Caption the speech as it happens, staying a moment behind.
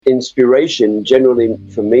inspiration, generally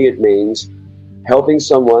for me, it means helping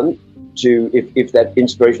someone to, if that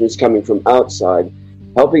inspiration is coming from outside,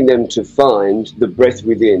 helping them to find the breath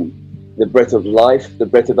within, the breath of life, the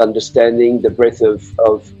breath of understanding, the breath of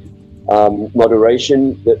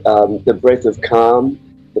moderation, the breath of calm,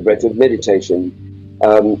 the breath of meditation.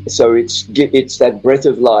 So it's that breath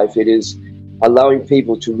of life. It is allowing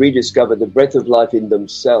people to rediscover the breath of life in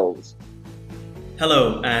themselves.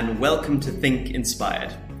 Hello and welcome to Think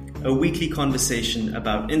Inspired, a weekly conversation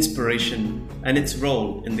about inspiration and its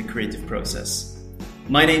role in the creative process.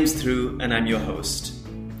 My name's Dhruv and I'm your host.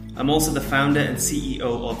 I'm also the founder and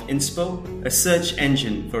CEO of Inspo, a search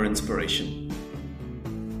engine for inspiration.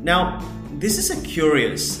 Now, this is a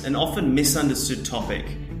curious and often misunderstood topic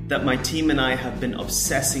that my team and I have been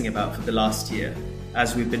obsessing about for the last year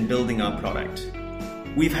as we've been building our product.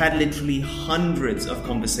 We've had literally hundreds of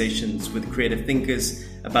conversations with creative thinkers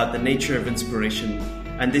about the nature of inspiration,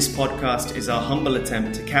 and this podcast is our humble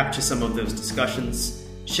attempt to capture some of those discussions,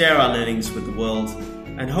 share our learnings with the world,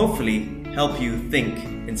 and hopefully help you think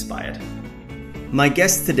inspired. My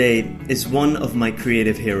guest today is one of my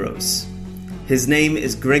creative heroes. His name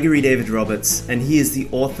is Gregory David Roberts, and he is the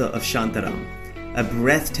author of Shantaram, a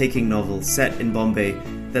breathtaking novel set in Bombay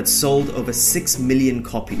that sold over 6 million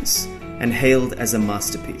copies and hailed as a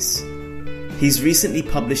masterpiece. He's recently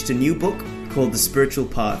published a new book called The Spiritual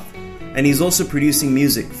Path, and he's also producing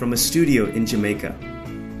music from a studio in Jamaica.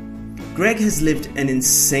 Greg has lived an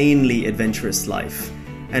insanely adventurous life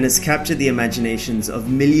and has captured the imaginations of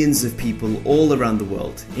millions of people all around the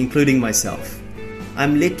world, including myself.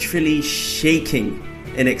 I'm literally shaking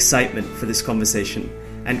in excitement for this conversation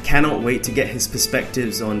and cannot wait to get his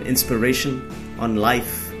perspectives on inspiration, on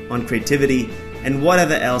life, on creativity, and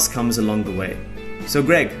whatever else comes along the way. So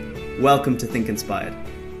Greg, welcome to Think Inspired.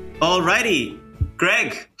 Alrighty,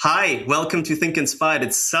 Greg, hi, welcome to Think Inspired.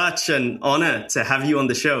 It's such an honor to have you on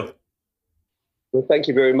the show. Well, thank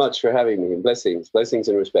you very much for having me. Blessings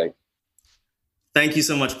and respect. Thank you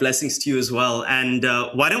so much. Blessings to you as well. And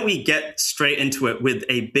why don't we get straight into it with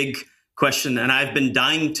a big question? And I've been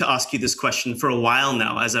dying to ask you this question for a while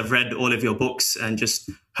now, as I've read all of your books and just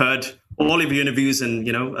heard all of your interviews and,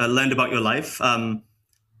 learned about your life.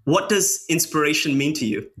 What does inspiration mean to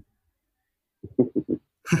you?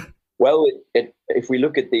 Well, if we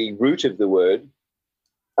look at the root of the word,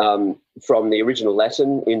 from the original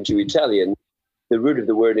Latin into Italian, the root of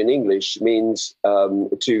the word in English means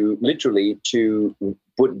to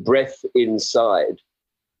put breath inside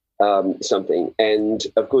something. And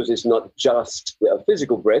of course, it's not just a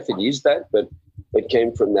physical breath. It used that, but it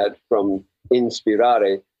came from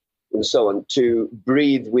inspirare and so on, to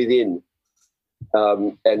breathe within.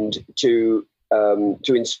 And to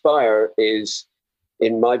inspire is,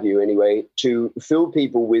 in my view anyway, to fill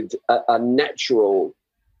people with a natural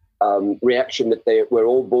reaction that we're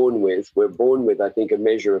all born with. We're born with, I think, a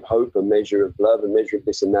measure of hope, a measure of love, a measure of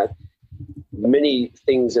this and that. Many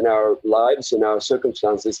things in our lives and our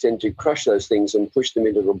circumstances tend to crush those things and push them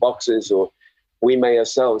into little boxes, or we may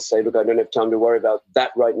ourselves say, look, I don't have time to worry about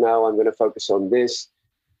that right now. I'm going to focus on this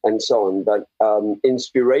and so on. But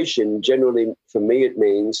inspiration, generally, for me, it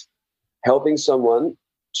means helping someone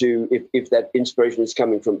to, if that inspiration is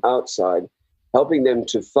coming from outside, helping them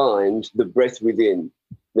to find the breath within,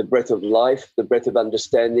 the breath of life, the breath of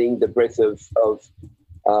understanding, the breath of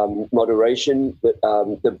moderation,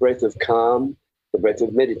 the breath of calm, the breath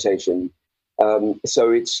of meditation.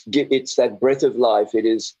 So it's that breath of life. It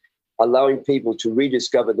is allowing people to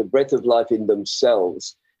rediscover the breath of life in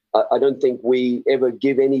themselves. I don't think we ever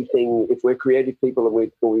give anything, if we're creative people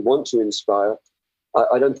and we want to inspire,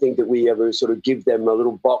 I don't think that we ever sort of give them a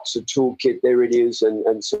little box, a toolkit, there it is,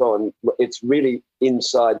 and so on. It's really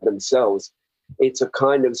inside themselves. It's a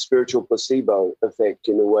kind of spiritual placebo effect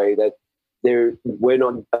in a way that we're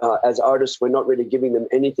not, as artists, we're not really giving them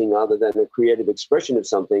anything other than a creative expression of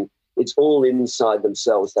something. It's all inside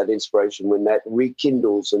themselves, that inspiration, when that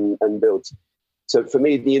rekindles and builds. So for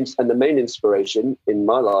me, the main inspiration in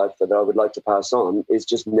my life that I would like to pass on is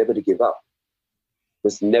just never to give up.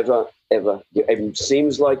 Just never, ever. It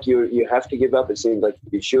seems like you have to give up. It seems like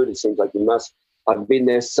you should. It seems like you must. I've been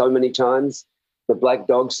there so many times. The black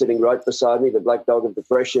dog sitting right beside me, the black dog of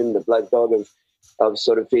depression, the black dog of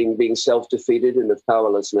sort of being self-defeated and of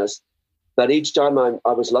powerlessness. But each time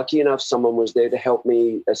I was lucky enough, someone was there to help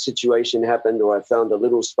me, a situation happened, or I found a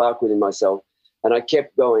little spark within myself, and I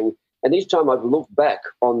kept going. And each time I've looked back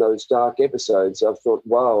on those dark episodes, I've thought,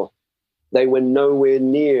 wow, they were nowhere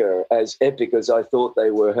near as epic as I thought they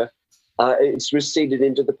were. It's receded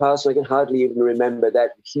into the past. I can hardly even remember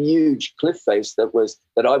that huge cliff face that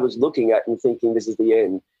I was looking at and thinking this is the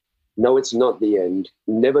end. No, it's not the end.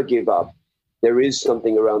 Never give up. There is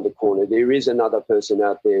something around the corner. There is another person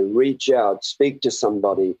out there. Reach out, speak to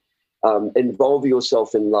somebody, involve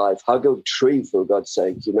yourself in life, hug a tree, for God's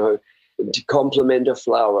sake, you know, to compliment a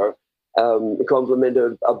flower, compliment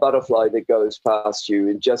a butterfly that goes past you,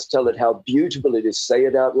 and just tell it how beautiful it is. Say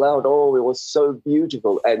it out loud. Oh, it was so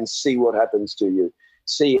beautiful, and see what happens to you.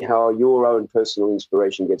 See how your own personal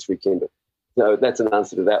inspiration gets rekindled. So that's an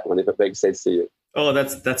answer to that one, if it makes sense to you. Oh,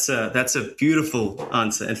 that's a beautiful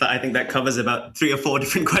answer. In fact, I think that covers about 3 or 4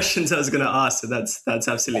 different questions I was going to ask. So that's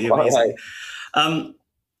absolutely amazing.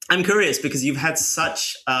 I'm curious because you've had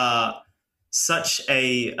such a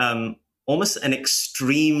almost an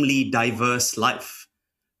extremely diverse life,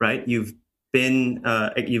 right? You've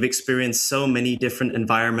experienced so many different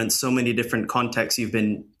environments, so many different contexts. You've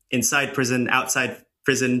been inside prison, outside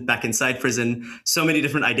prison, back inside prison, so many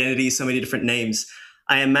different identities, so many different names.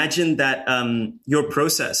 I imagine that your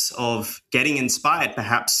process of getting inspired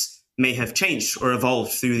perhaps may have changed or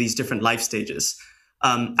evolved through these different life stages.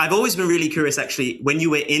 I've always been really curious, actually, when you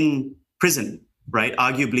were in prison, right?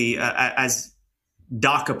 Arguably as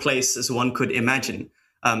dark a place as one could imagine.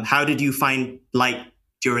 How did you find light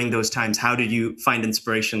during those times? How did you find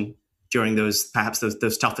inspiration during those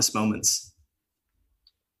toughest moments?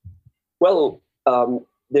 Well,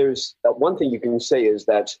 there's one thing you can say is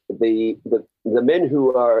that the men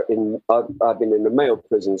who are in, I've been in a male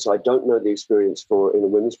prison, so I don't know the experience in a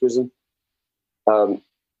women's prison.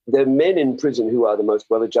 The men in prison who are the most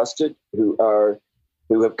well-adjusted,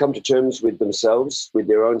 who have come to terms with themselves, with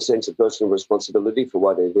their own sense of personal responsibility for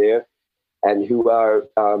why they're there, and who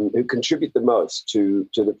contribute the most to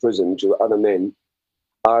the prison, to other men,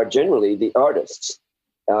 are generally the artists.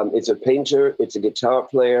 It's a painter, it's a guitar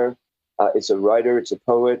player, it's a writer, it's a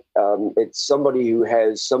poet. It's somebody who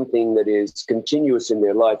has something that is continuous in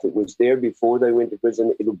their life. It was there before they went to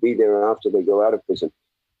prison. It'll be there after they go out of prison.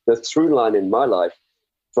 The through line in my life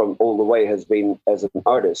from all the way has been as an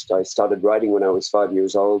artist. I started writing when I was 5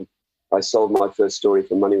 years old. I sold my first story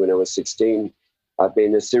for money when I was 16. I've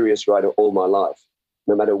been a serious writer all my life,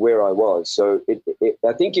 no matter where I was. So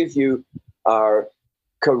I think if you are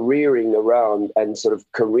careering around and sort of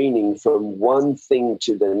careening from one thing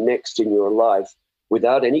to the next in your life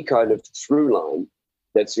without any kind of through line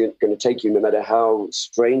that's going to take you, no matter how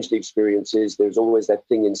strange the experience is, there's always that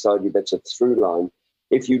thing inside you that's a through line.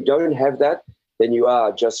 If you don't have that, then you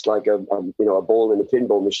are just like a ball in a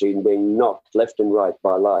pinball machine being knocked left and right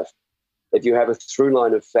by life. If you have a through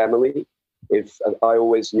line of family, if I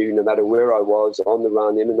always knew, no matter where I was, on the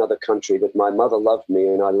run, in another country, that my mother loved me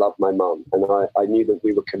and I loved my mum. And I knew that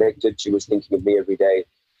we were connected. She was thinking of me every day.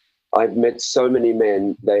 I've met so many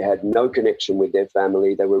men, they had no connection with their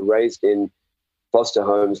family. They were raised in foster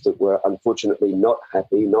homes that were unfortunately not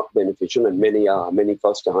happy, not beneficial, and many are. Many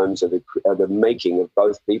foster homes are the making of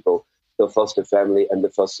both people, the foster family and the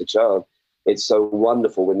foster child. It's so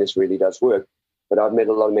wonderful when this really does work. But I've met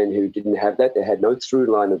a lot of men who didn't have that. They had no through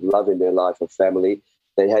line of love in their life, of family.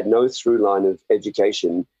 They had no through line of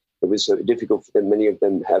education. It was so difficult for them. Many of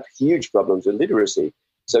them have huge problems with literacy.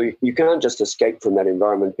 So you can't just escape from that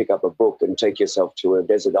environment, pick up a book and take yourself to a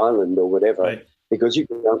desert island or whatever, right, because you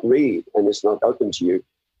can't read and it's not open to you.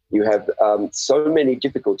 You have so many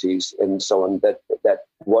difficulties and so on that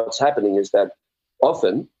what's happening is that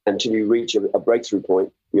often, until you reach a breakthrough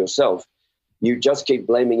point yourself, you just keep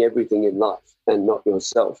blaming everything in life and not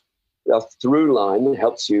yourself. A through line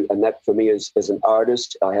helps you, and that for me is, as an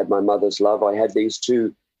artist, I had my mother's love. I had these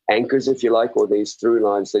two anchors, if you like, or these through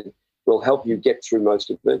lines that will help you get through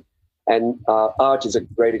most of it. And art is a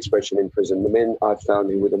great expression in prison. The men I've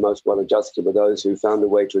found who were the most well-adjusted are those who found a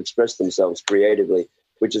way to express themselves creatively,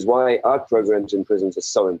 which is why art programs in prisons are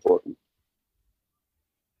so important.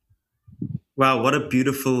 Wow, what a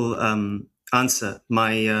beautiful answer.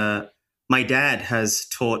 My dad has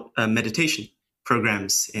taught meditation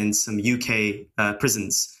programs in some UK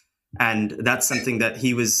prisons. And that's something that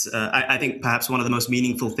he was, I think, perhaps one of the most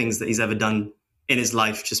meaningful things that he's ever done in his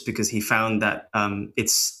life, just because he found that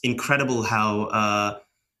it's incredible how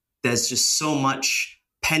there's just so much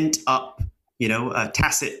pent up,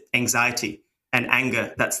 tacit anxiety and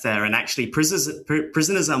anger that's there. And actually,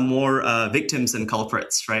 prisoners are more victims than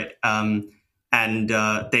culprits, right? And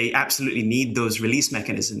they absolutely need those release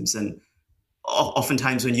mechanisms. And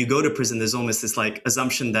oftentimes when you go to prison, there's almost this like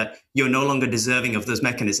assumption that you're no longer deserving of those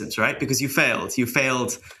mechanisms, right? Because you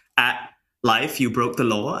failed at life, you broke the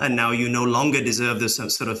law, and now you no longer deserve those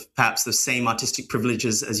sort of perhaps the same artistic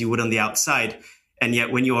privileges as you would on the outside. And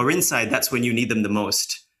yet when you are inside, that's when you need them the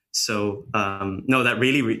most. So no, that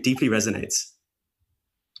really deeply resonates.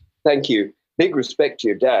 Thank you. big respect to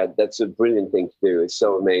your dad. That's a brilliant thing to do. It's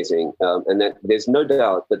so amazing. And that there's no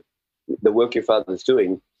doubt that the work your father is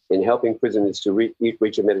doing in helping prisoners to reach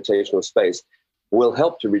a meditational space will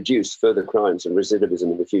help to reduce further crimes and recidivism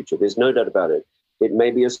in the future. There's no doubt about it. It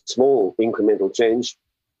may be a small incremental change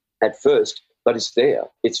at first, but it's there.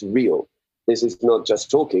 It's real. This is not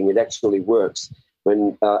just talking. It actually works.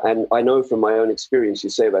 And I know from my own experience, you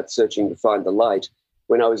say about searching to find the light.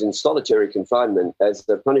 When I was in solitary confinement, as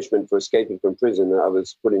the punishment for escaping from prison, I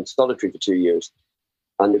was put in solitary for 2 years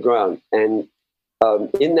underground. And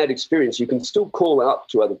in that experience, you can still call out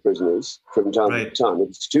to other prisoners from time to time. If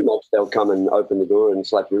it's too much, they'll come and open the door and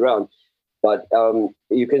slap you around. But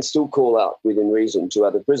you can still call out within reason to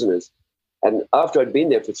other prisoners. And after I'd been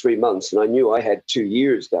there for 3 months, and I knew I had 2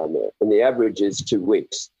 years down there, and the average is 2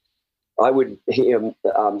 weeks, I would hear,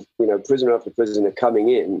 prisoner after prisoner coming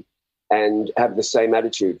in and have the same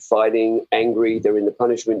attitude, fighting, angry. They're in the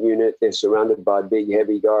punishment unit. They're surrounded by big,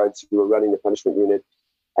 heavy guards who are running the punishment unit.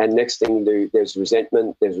 And next thing, there's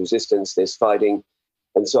resentment, there's resistance, there's fighting,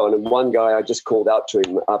 and so on. And one guy, I just called out to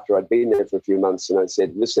him after I'd been there for a few months, and I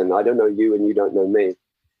said, listen, I don't know you and you don't know me,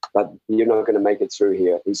 but you're not going to make it through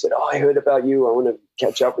here. He said, I heard about you. I want to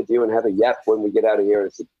catch up with you and have a yap when we get out of here. I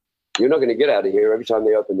said, you're not going to get out of here. Every time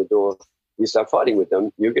they open the door, you start fighting with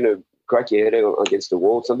them. You're going to crack your head against the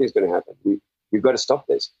wall. Something's going to happen. You've got to stop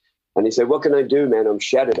this. And he said, what can I do, man? I'm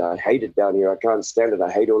shattered. I hate it down here. I can't stand it. I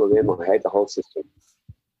hate all of them. I hate the whole system.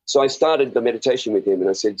 So I started the meditation with him, and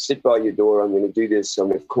I said, sit by your door. I'm going to do this. I'm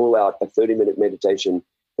going to call out a 30-minute meditation.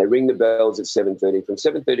 They ring the bells at 7:30. From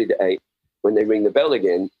 7:30 to 8, when they ring the bell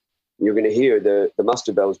again, you're going to hear the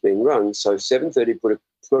muster bells being rung. So 7:30,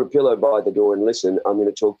 put a pillow by the door and listen. I'm going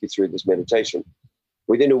to talk you through this meditation.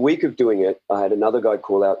 Within a week of doing it, I had another guy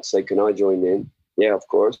call out and say, can I join in? Yeah, of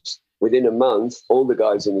course. Within a month, all the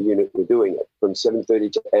guys in the unit were doing it. From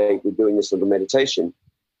 7:30 to 8, we're doing this little meditation.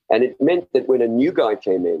 And it meant that when a new guy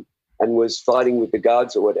came in and was fighting with the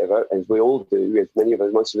guards or whatever, as we all do, as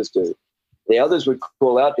most of us do, the others would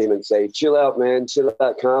call out to him and say, chill out, man, chill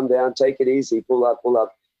out, calm down, take it easy, pull up,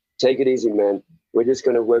 take it easy, man. We're just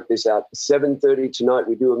going to work this out. 7:30 tonight,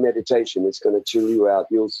 we do a meditation. It's going to chill you out.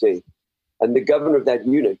 You'll see. And the governor of that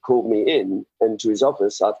unit called me in and to his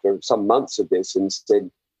office after some months of this and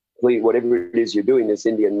said, please, whatever it is you're doing, this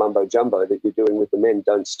Indian mumbo jumbo that you're doing with the men,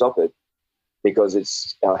 don't stop it, because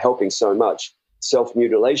it's helping so much.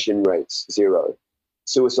 Self-mutilation rates, 0.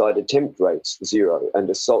 Suicide attempt rates, 0. And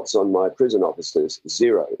assaults on my prison officers,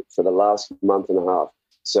 0 for the last month and a half.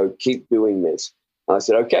 So keep doing this. I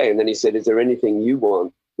said, okay. And then he said, is there anything you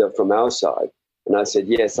want from our side? And I said,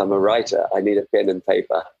 yes, I'm a writer. I need a pen and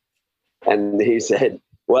paper. And he said,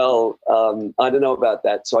 well, I don't know about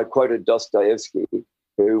that. So I quoted Dostoevsky,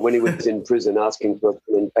 who, when he was in prison asking for a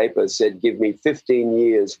pen and paper, said, give me 15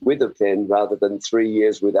 years with a pen rather than 3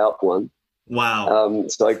 years without one. Wow.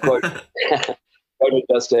 So I quoted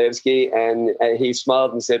Dostoevsky, and he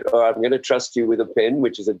smiled and said, all right, I'm going to trust you with a pen,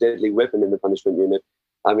 which is a deadly weapon in the punishment unit.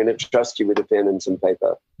 I'm going to trust you with a pen and some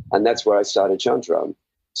paper. And that's where I started Chantaram.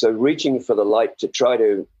 So reaching for the light to try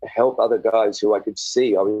to help other guys who I could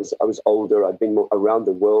see. I was older. I'd been around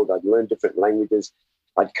the world. I'd learned different languages.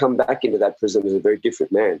 I'd come back into that prison as a very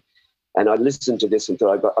different man. And I listened to this and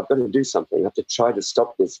thought, I've got to do something. I have to try to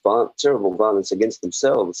stop this terrible violence against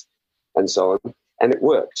themselves and so on. And it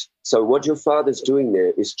worked. So what your father's doing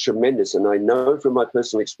there is tremendous. And I know from my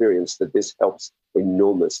personal experience that this helps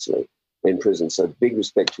enormously in prison. So big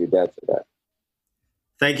respect to your dad for that.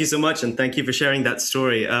 Thank you so much, and thank you for sharing that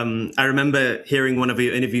story. I remember hearing one of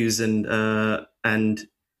your interviews, and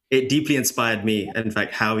it deeply inspired me. In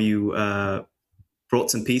fact, how you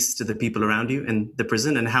brought some peace to the people around you in the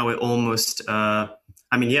prison, and how it almost, it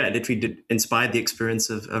literally did inspire the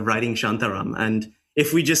experience of writing Chantaram. And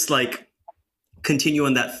if we just continue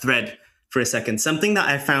on that thread for a second, something that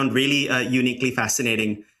I found really uniquely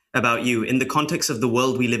fascinating about you in the context of the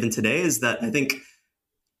world we live in today is that I think,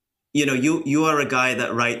 you are a guy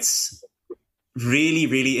that writes really,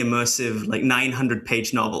 really immersive,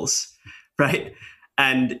 900-page novels, right?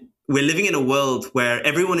 And we're living in a world where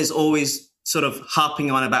everyone is always sort of harping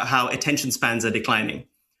on about how attention spans are declining,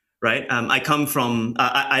 right?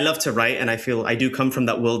 I love to write, and I feel I do come from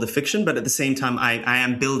that world of fiction, but at the same time, I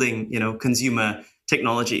am building, consumer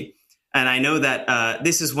technology. And I know that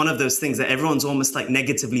this is one of those things that everyone's almost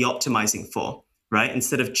negatively optimizing for, right?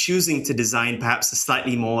 Instead of choosing to design perhaps a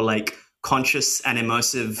slightly more conscious and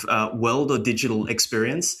immersive world or digital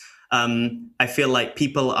experience, I feel like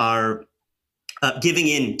people are giving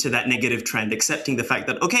in to that negative trend, accepting the fact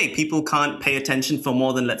that, okay, people can't pay attention for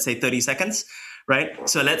more than, let's say, 30 seconds, right?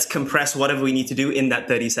 So let's compress whatever we need to do in that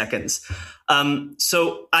 30 seconds.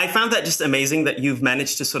 So I found that just amazing that you've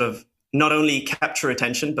managed to sort of not only capture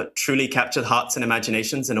attention, but truly capture hearts and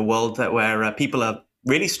imaginations in a world where people are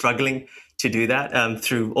really struggling to do that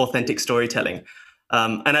through authentic storytelling.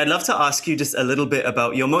 And I'd love to ask you just a little bit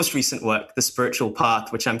about your most recent work, The Spiritual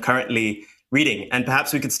Path, which I'm currently reading. And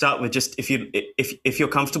perhaps we could start with just if you're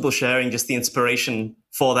comfortable sharing just the inspiration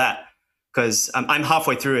for that, because I'm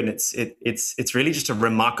halfway through and it's really just a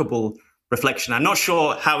remarkable reflection. I'm not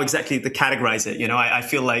sure how exactly to categorize it. I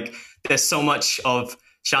feel like there's so much of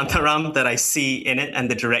Shantaram that I see in it and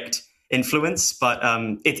the direct influence, but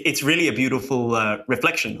it's really a beautiful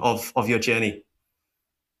reflection of your journey.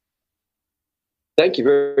 Thank you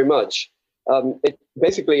very much.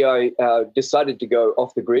 Basically, I decided to go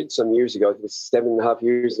off the grid some years ago. It was 7.5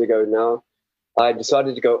 years ago now. I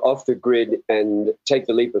decided to go off the grid and take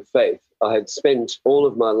the leap of faith. I had spent all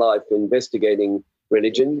of my life investigating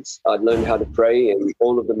religions. I'd learned how to pray in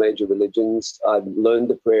all of the major religions. I'd learned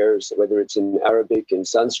the prayers, whether it's in Arabic, in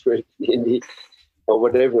Sanskrit, in Hindi, or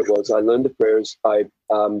whatever it was. I learned the prayers. I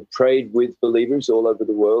prayed with believers all over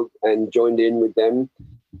the world and joined in with them,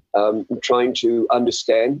 trying to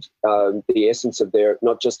understand the essence of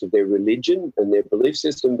not just of their religion and their belief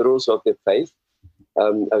system, but also of their faith.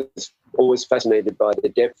 I was always fascinated by the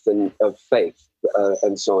depth of faith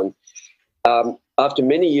and so on. After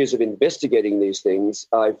many years of investigating these things,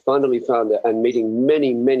 I finally found and meeting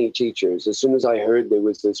many, many teachers. As soon as I heard there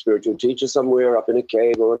was a spiritual teacher somewhere up in a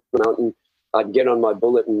cave or a mountain, I'd get on my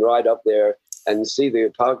bullet and ride up there and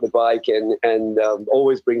park the bike and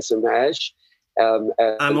always bring some hash. I'm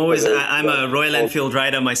a Royal Enfield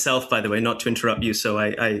rider myself, by the way, not to interrupt you. So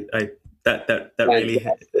that really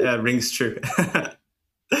rings true.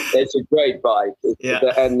 It's a great bike,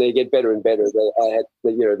 and they get better and better. I had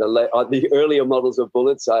the earlier models of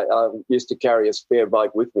bullets. I used to carry a spare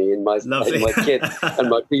bike with me in my kit and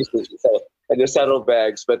my pieces and the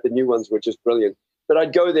saddlebags. But the new ones were just brilliant. But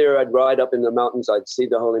I'd go there. I'd ride up in the mountains. I'd see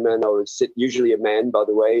the holy man. I would sit. Usually a man, by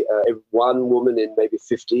the way. One woman and maybe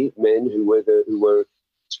 50 men who were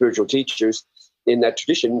spiritual teachers. In that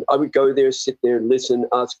tradition, I would go there, sit there, listen,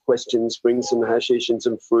 ask questions, bring some hashish and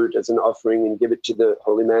some fruit as an offering and give it to the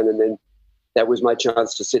holy man. And then that was my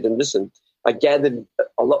chance to sit and listen. I gathered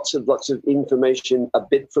lots of information, a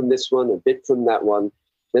bit from this one, a bit from that one.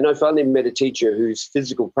 Then I finally met a teacher whose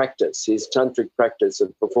physical practice, his tantric practice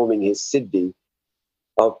of performing his siddhi,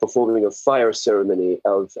 of performing a fire ceremony,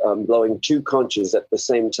 of blowing 2 conches at the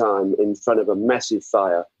same time in front of a massive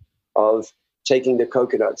fire, of taking the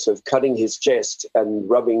coconuts, of cutting his chest and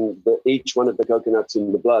rubbing each one of the coconuts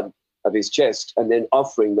in the blood of his chest, and then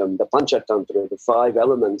offering them, the panchatantra, the 5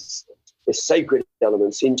 elements, the sacred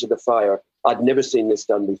elements, into the fire. I'd never seen this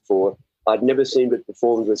done before. I'd never seen it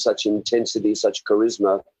performed with such intensity, such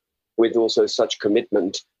charisma, with also such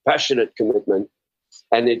commitment, passionate commitment.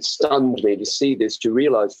 And it stunned me to see this, to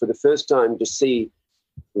realize for the first time, to see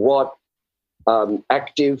what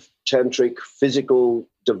active tantric physical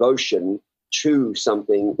devotion to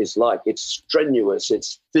something is like. It's strenuous,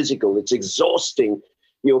 it's physical, it's exhausting.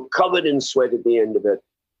 You're covered in sweat at the end of it,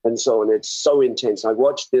 and so on. It's so intense. I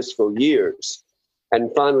watched this for years.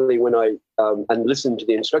 And finally, when I and listened to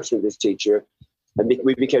the instruction of this teacher, and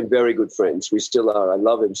we became very good friends. We still are. I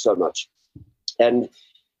love him so much. And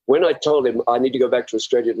when I told him I need to go back to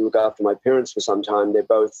Australia to look after my parents for some time, they're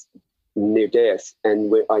both near death,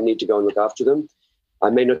 and I need to go and look after them. I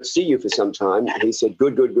may not see you for some time. He said,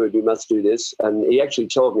 good, you must do this. And he actually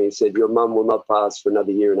told me, he said, your mum will not pass for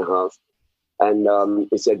another 1.5 years. And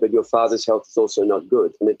he said, but your father's health is also not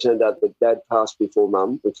good. And it turned out that Dad passed before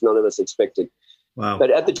Mum, which none of us expected. Wow. But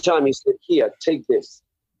at the time he said, here, take this.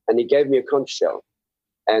 And he gave me a conch shell.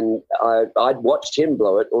 And I'd watched him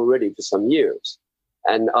blow it already for some years.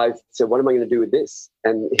 And I said, what am I going to do with this?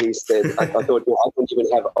 And he said, I thought, well, I don't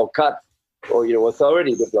even have okat or,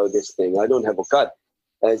 authority to blow this thing. I don't have okat.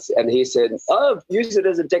 And he said, use it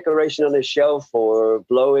as a decoration on a shelf or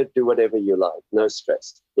blow it, do whatever you like. No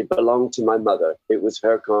stress. It belonged to my mother. It was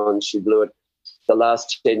her conch. She blew it the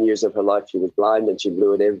last 10 years of her life. She was blind and she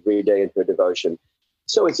blew it every day in her devotion.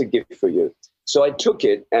 So it's a gift for you. So I took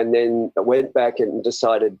it and then I went back and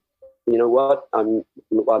decided, you know what? I'm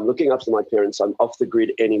looking after my parents. I'm off the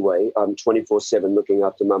grid anyway. I'm 24/7 looking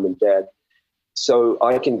after Mum and Dad. So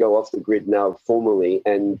I can go off the grid now formally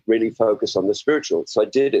and really focus on the spiritual. So I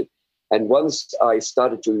did it. And once I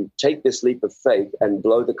started to take this leap of faith and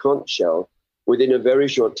blow the conch shell, within a very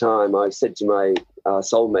short time, I said to my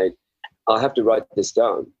soulmate, I have to write this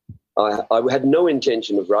down. I had no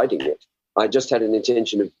intention of writing it. I just had an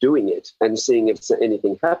intention of doing it and seeing if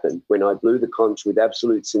anything happened. When I blew the conch with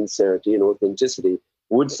absolute sincerity and authenticity,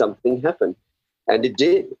 would something happen? And it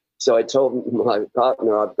did. So I told my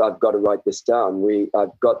partner, I've got to write this down.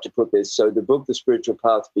 I've got to put this. So the book, The Spiritual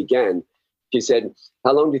Path, began. She said,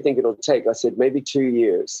 how long do you think it'll take? I said, maybe 2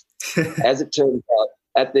 years. As it turned out,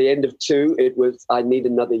 at the end of 2, it was, I need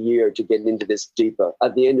another year to get into this deeper.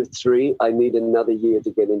 At the end of 3, I need another year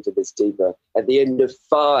to get into this deeper. At the end of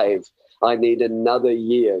 5, I need another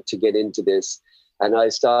year to get into this. And I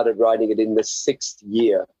started writing it in the 6th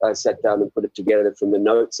year. I sat down and put it together from the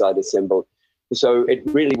notes I'd assembled. So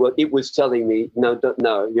it was telling me, no,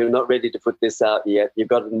 you're not ready to put this out yet. You've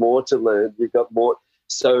got more to learn. You've got more.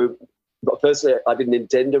 So firstly, I didn't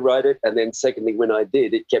intend to write it. And then secondly, when I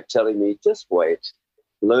did, it kept telling me, just wait,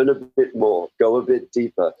 learn a bit more, go a bit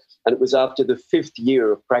deeper. And it was after the 5th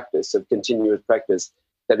year of practice, of continuous practice,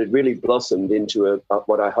 that it really blossomed into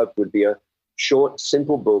what I hope would be a short,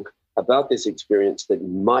 simple book about this experience that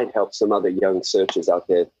might help some other young searchers out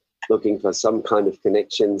there looking for some kind of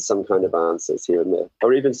connection, some kind of answers here and there,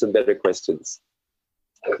 or even some better questions.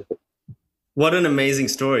 What an amazing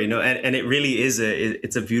story, and it really is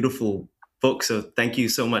it's a beautiful book. So thank you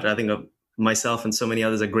so much. I think myself and so many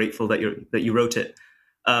others are grateful that you wrote it.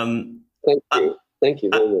 Thank you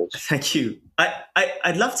very much. Thank you.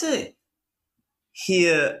 I'd love to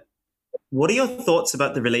hear, what are your thoughts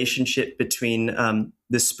about the relationship between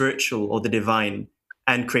the spiritual or the divine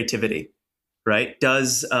and creativity? Right?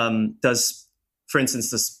 Does, for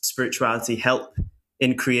instance, the spirituality help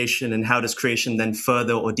in creation, and how does creation then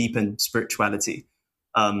further or deepen spirituality?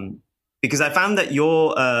 Because I found that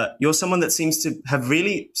you're someone that seems to have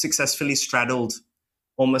really successfully straddled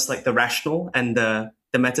almost like the rational and the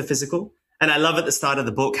metaphysical. And I love at the start of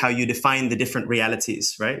the book how you define the different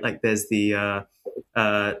realities, right? Like there's the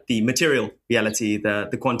material reality,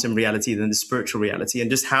 the quantum reality, then the spiritual reality,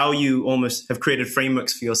 and just how you almost have created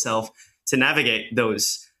frameworks for yourself to navigate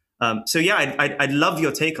those. So yeah, I'd love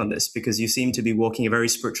your take on this, because you seem to be walking a very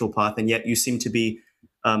spiritual path, and yet you seem to be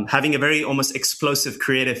having a very almost explosive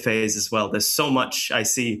creative phase as well. There's so much I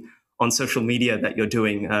see on social media that you're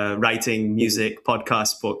doing, writing, music,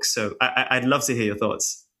 podcasts, books. So I'd love to hear your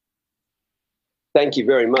thoughts. Thank you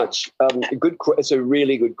very much. It's a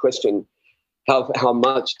really good question. How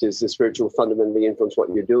much does the spiritual fundamentally influence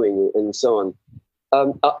what you're doing, and so on?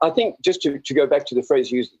 I think, just to go back to the phrase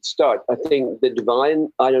you used at the start, I think the divine,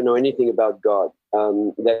 I don't know anything about God.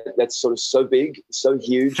 That's sort of so big, so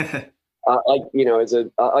huge. I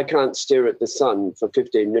can't stare at the sun for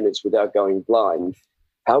 15 minutes without going blind.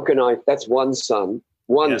 How can I? That's one sun,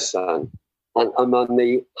 sun. And I'm on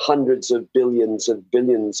the hundreds of billions of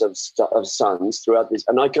suns throughout this.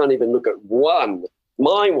 And I can't even look at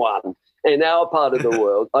my one, in our part of the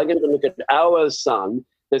world. I can even look at our sun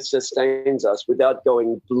that sustains us without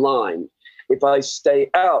going blind. If I stay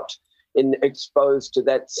out and exposed to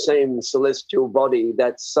that same celestial body,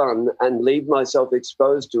 that sun, and leave myself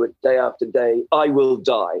exposed to it day after day, I will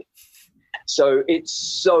die. So it's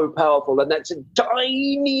so powerful. And that's a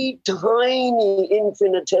tiny, tiny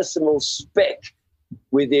infinitesimal speck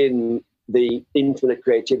within the infinite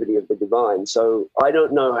creativity of the divine. So I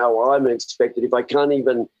don't know how I'm expected. If I can't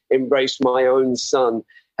even embrace my own sun,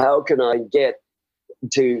 how can I get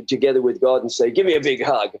together with God and say, give me a big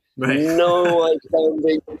hug? Right. No, I don't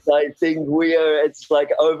think. I think it's like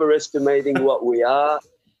overestimating what we are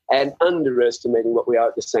and underestimating what we are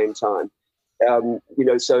at the same time.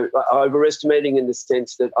 So overestimating in the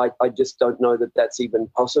sense that I just don't know that that's even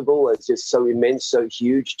possible. It's just so immense, so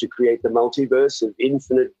huge to create the multiverse of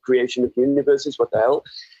infinite creation of universes. What the hell?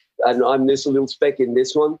 And I'm this little speck in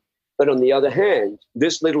this one. But on the other hand,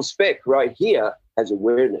 this little speck right here has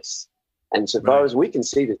awareness. And so far as we can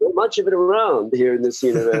see, there's not much of it around here in this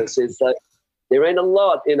universe. It's like there ain't a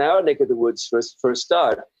lot in our neck of the woods for a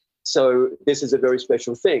start. So this is a very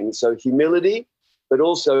special thing. So humility, but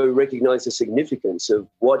also recognize the significance of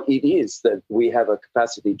what it is that we have a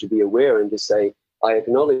capacity to be aware and to say, I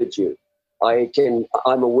acknowledge you.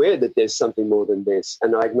 I'm aware that there's something more than this,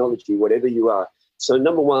 and I acknowledge you, whatever you are. So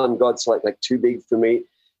number one, God's like too big for me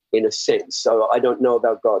in a sense. So I don't know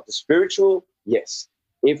about God. The spiritual, yes.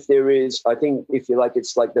 If there is, I think, if you like,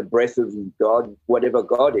 it's like the breath of God, whatever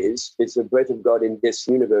God is, it's the breath of God in this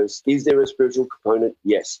universe. Is there a spiritual component?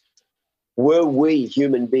 Yes. Were we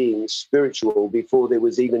human beings spiritual before there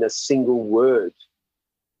was even a single word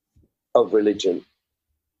of religion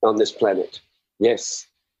on this planet? Yes.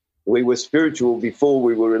 We were spiritual before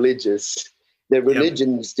we were religious. The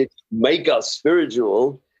religions didn't make us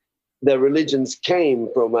spiritual. The religions came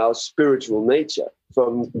from our spiritual nature,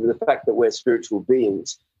 from the fact that we're spiritual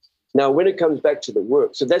beings. Now, when it comes back to the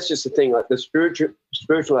work, so that's just the thing, like the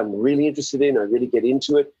spiritual I'm really interested in, I really get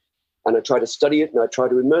into it, and I try to study it, and I try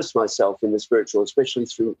to immerse myself in the spiritual, especially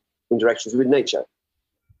through interactions with nature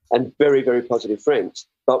and very, very positive friends.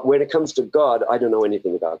 But when it comes to God, I don't know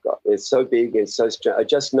anything about God. It's so big, it's so strange. I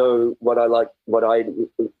just know what I like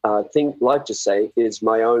to say is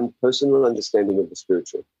my own personal understanding of the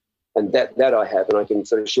spiritual. And that I have, and I can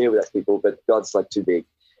sort of share with that people, but God's like too big.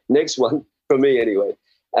 Next one, for me anyway.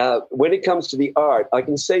 When it comes to the art, I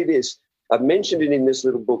can say this. I've mentioned it in this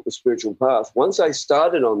little book, The Spiritual Path. Once I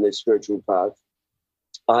started on this spiritual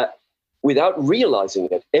path, without realizing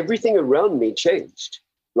it, everything around me changed.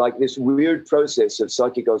 Like this weird process of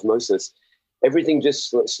psychic osmosis. Everything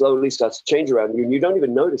just slowly starts to change around you, and you don't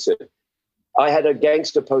even notice it. I had a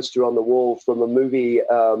gangster poster on the wall from a movie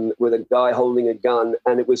with a guy holding a gun,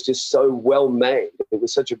 and it was just so well made. It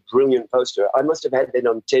was such a brilliant poster. I must have had that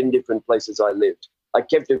on 10 different places I lived. I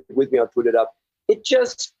kept it with me. I put it up. It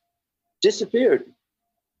just disappeared.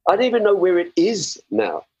 I don't even know where it is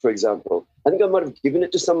now, for example. I think I might have given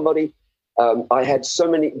it to somebody. I had so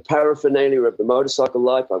many paraphernalia of the motorcycle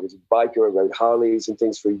life. I was a biker. I rode Harleys and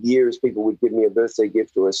things for years. People would give me a birthday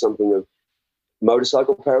gift or something of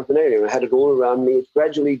motorcycle paraphernalia. I had it all around me. It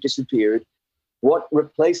gradually disappeared. What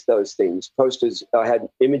replaced those things? Posters. I had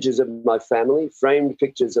images of my family, framed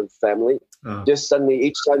pictures of family. Oh. Just suddenly,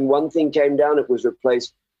 each time one thing came down, it was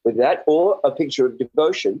replaced with that, or a picture of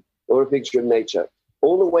devotion, or a picture of nature.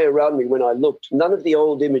 All the way around me, when I looked, none of the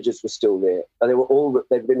old images were still there.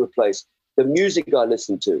 They've been replaced. The music I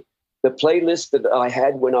listened to, the playlist that I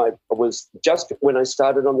had when I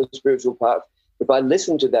started on the spiritual path, if I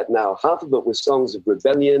listen to that now, half of it was songs of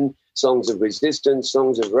rebellion, songs of resistance,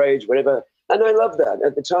 songs of rage, whatever. And I loved that.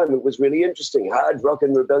 At the time, it was really interesting, hard rock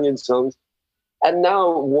and rebellion songs. And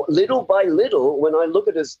now, little by little, when I look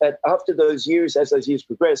after those years, as those years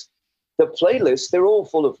progress, the playlists, they're all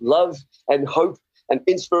full of love and hope and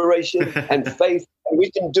inspiration and faith. And we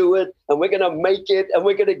can do it, and we're going to make it, and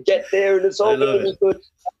we're going to get there, and it's all going to be good.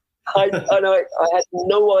 I had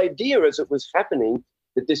no idea as it was happening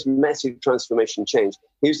that this massive transformation changed.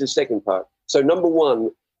 Here's the second part. So number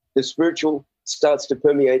one, the spiritual starts to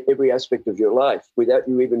permeate every aspect of your life without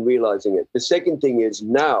you even realizing it. The second thing is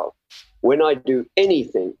now, when I do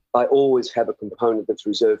anything, I always have a component that's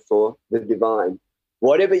reserved for the divine.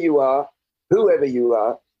 Whatever you are, whoever you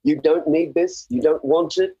are, you don't need this. You don't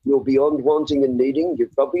want it. You're beyond wanting and needing.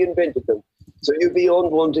 You've probably invented them. So you're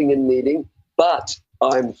beyond wanting and needing, but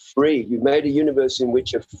I'm free. You've made a universe in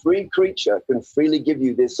which a free creature can freely give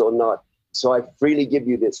you this or not. So I freely give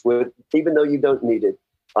you this word, even though you don't need it.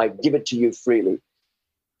 I give it to you freely.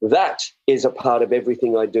 That is a part of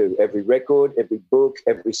everything I do. Every record, every book,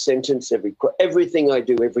 every sentence, everything I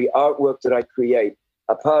do, every artwork that I create,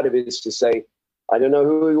 a part of it is to say, I don't know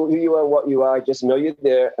who you are, what you are. I just know you're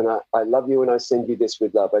there, and I love you, and I send you this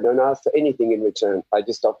with love. I don't ask for anything in return. I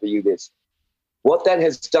just offer you this. What that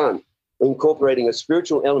has done, incorporating a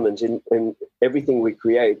spiritual element in everything we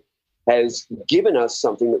create, has given us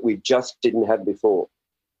something that we just didn't have before.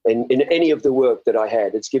 And in any of the work that I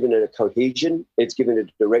had, it's given it a cohesion, it's given it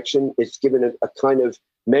a direction, it's given it a kind of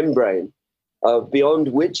membrane beyond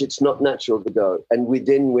which it's not natural to go, and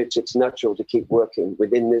within which it's natural to keep working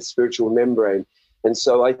within this spiritual membrane. And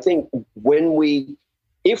so I think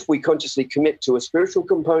if we consciously commit to a spiritual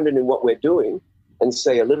component in what we're doing and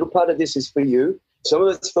say a little part of this is for you, some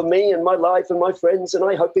of it's for me and my life and my friends, and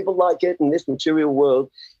I hope people like it in this material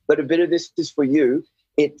world, but a bit of this is for you,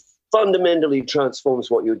 it fundamentally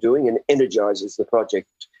transforms what you're doing and energizes the project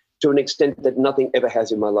to an extent that nothing ever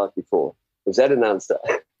has in my life before. Is that an answer?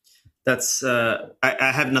 That's I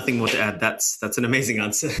have nothing more to add. That's an amazing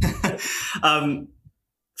answer.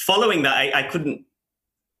 Following that, I couldn't.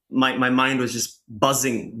 My mind was just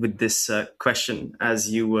buzzing with this question as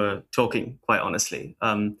you were talking. Quite honestly,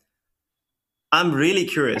 I'm really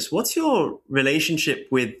curious. What's your relationship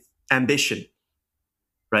with ambition?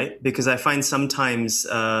 Right, because I find sometimes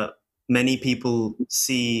many people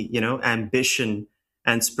see, ambition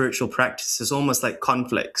and spiritual practice as almost like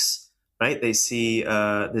conflicts. Right? They see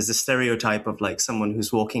there's a stereotype of like someone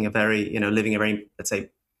who's walking living a very, let's say,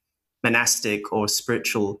 monastic or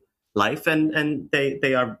spiritual life, and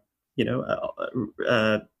they are,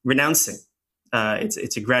 renouncing.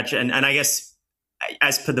 It's a gradual, and I guess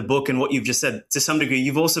as per the book and what you've just said, to some degree,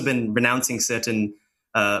 you've also been renouncing certain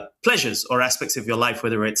pleasures or aspects of your life,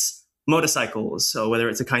 whether it's motorcycles or whether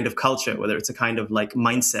it's a kind of culture, whether it's a kind of like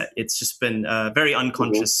mindset. It's just been very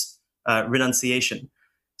unconscious renunciation.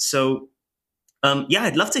 So,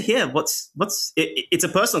 I'd love to hear it's a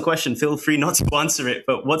personal question. Feel free not to answer it,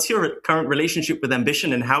 but what's your current relationship with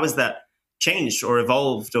ambition, and how has that changed or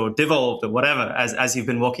evolved or devolved or whatever as you've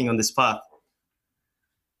been walking on this path?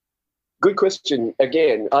 Good question.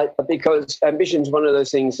 Again, because ambition is one of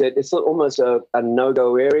those things that it's almost a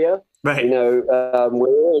no-go area. Right. You know,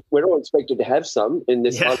 we're all expected to have some in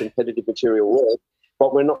this high competitive material world,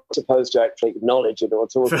 but we're not supposed to actually acknowledge it or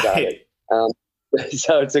talk about it.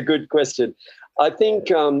 So it's a good question. I think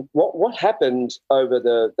what happened over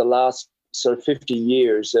the last sort of 50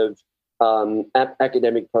 years of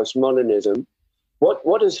academic postmodernism,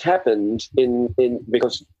 what has happened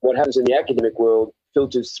because what happens in the academic world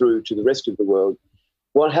filters through to the rest of the world.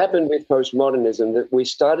 What happened with postmodernism, that we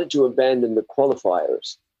started to abandon the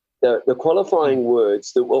qualifiers, the qualifying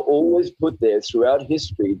words that were always put there throughout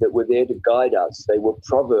history that were there to guide us. They were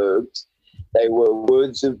proverbs, they were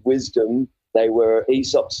words of wisdom, they were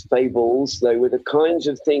Aesop's fables, they were the kinds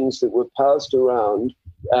of things that were passed around,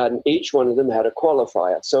 and each one of them had a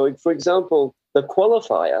qualifier. So, for example, the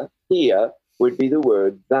qualifier here would be the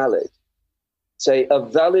word valid. Say, a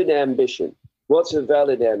valid ambition. What's a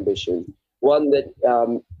valid ambition? One that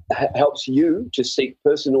helps you to seek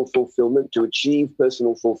personal fulfillment, to achieve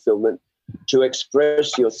personal fulfillment, to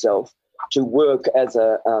express yourself, to work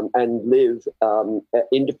and live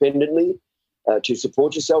independently, to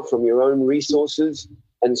support yourself from your own resources,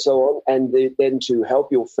 and so on, and then to help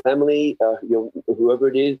your family, whoever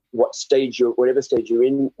it is, whatever stage you're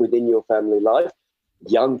in within your family life.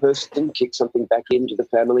 Young person, kick something back into the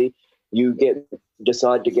family. You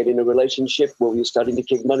decide to get in a relationship. Well, you're starting to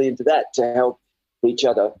kick money into that to help each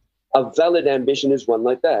other. A valid ambition is one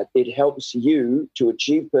like that. It helps you to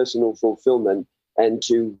achieve personal fulfillment and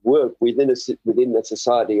to work within the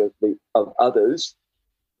society of others,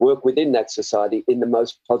 work within that society in the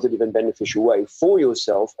most positive and beneficial way for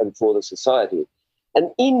yourself and for the society.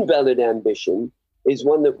 An invalid ambition is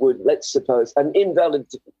one that would, let's suppose, an invalid,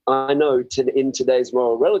 I know in today's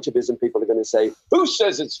moral relativism, people are going to say, who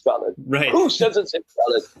says it's valid? Right. Who says it's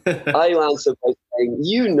invalid? I answer by saying,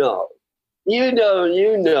 you know what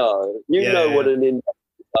an invalid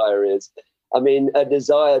desire is. I mean, a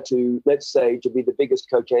desire to, let's say, to be the biggest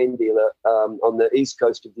cocaine dealer on the east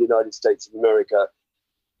coast of the United States of America.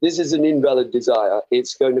 This is an invalid desire.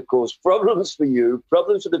 It's going to cause problems for you,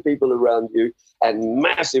 problems for the people around you, and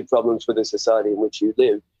massive problems for the society in which you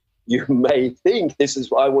live. You may think this is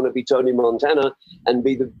why I want to be Tony Montana and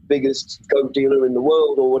be the biggest coke dealer in the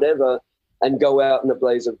world or whatever, and go out in a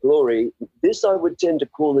blaze of glory. This I would tend to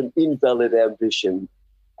call an invalid ambition.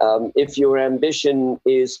 If your ambition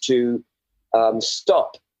is to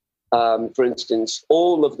stop, for instance,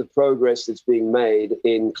 all of the progress that's being made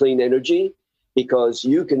in clean energy, because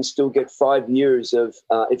you can still get 5 years of,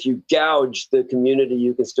 if you gouge the community,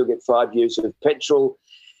 you can still get 5 years of petrol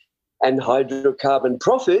and hydrocarbon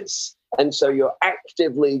profits. And so your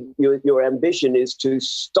ambition is to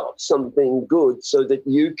stop something good so that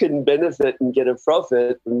you can benefit and get a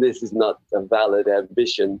profit. And this is not a valid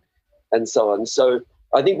ambition, and so on. So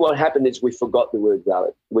I think what happened is we forgot the word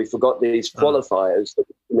valid. We forgot these qualifiers,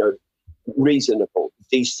 reasonable,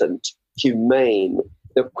 decent, humane,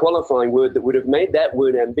 the qualifying word that would have made that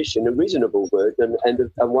word ambition a reasonable word and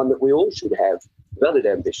one that we all should have, valid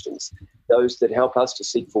ambitions, those that help us to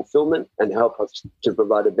seek fulfillment and help us to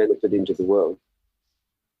provide a benefit into the world.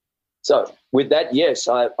 So with that, yes,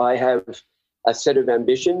 I have a set of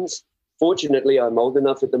ambitions. Fortunately, I'm old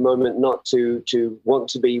enough at the moment not to want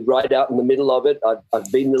to be right out in the middle of it.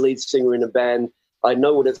 I've been the lead singer in a band. I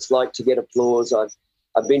know what it's like to get applause.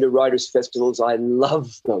 I've been to writers' festivals. I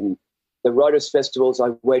love them. The writers' festivals,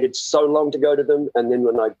 I waited so long to go to them. And then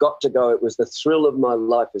when I got to go, it was the thrill of my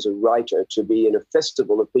life as a writer to be in a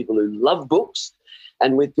festival of people who love books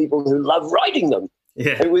and with people who love writing them.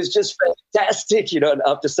 Yeah. It was just fantastic,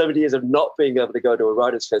 after so many years of not being able to go to a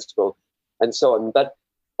writers' festival and so on. But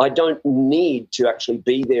I don't need to actually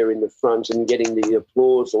be there in the front and getting the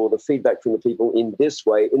applause or the feedback from the people in this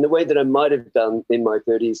way, in the way that I might have done in my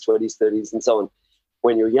 30s, 20s, 30s, and so on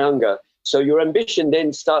when you're younger. So your ambition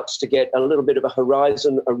then starts to get a little bit of a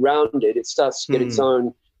horizon around it. It starts to get its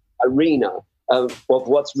own arena of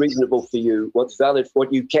what's reasonable for you, what's valid,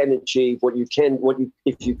 what you can achieve,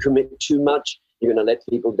 if you commit too much, you're going to let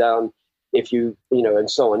people down,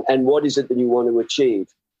 and so on. And what is it that you want to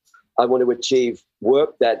achieve? I want to achieve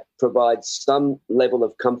work that provides some level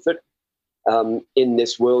of comfort in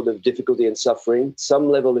this world of difficulty and suffering, some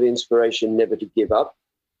level of inspiration never to give up,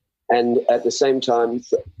 and at the same time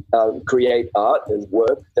create art and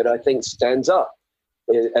work that I think stands up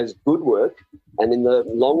as good work, and in the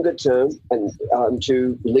longer term, and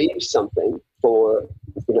to leave something for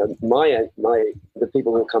the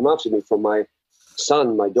people who come after me, for my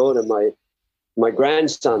son, my daughter, my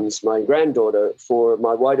grandsons, my granddaughter, for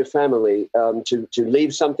my wider family, to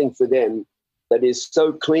leave something for them that is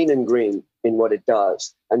so clean and green in what it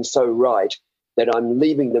does and so right, that I'm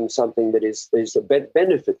leaving them something that is a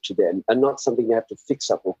benefit to them and not something they have to fix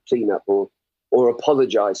up or clean up or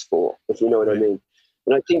apologize for, if you know what I mean.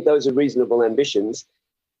 And I think those are reasonable ambitions.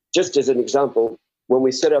 Just as an example, when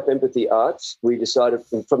we set up Empathy Arts, we decided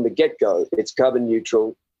from the get-go, it's carbon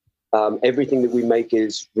neutral. Everything that we make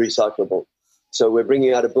is recyclable. So we're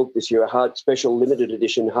bringing out a book this year, a special limited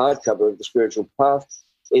edition hardcover of The Spiritual Path.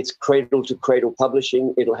 It's cradle to cradle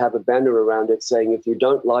publishing. It'll have a banner around it saying, if you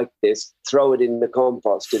don't like this, throw it in the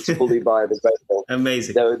compost. It's fully biodegradable.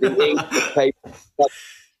 Amazing. So the ink, the paper,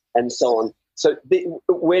 and so on. So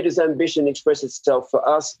where does ambition express itself for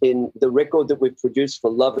us? In the record that we've produced for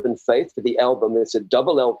Love and Faith, for the album, it's a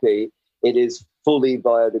double LP. It is fully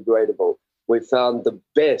biodegradable. We found the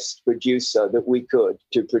best producer that we could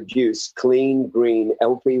to produce clean, green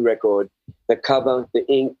LP record. The cover, the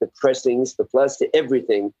ink, the pressings, the plastic,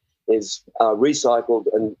 everything is recycled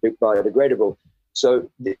and biodegradable.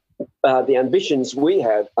 So the ambitions we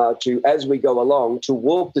have are to, as we go along, to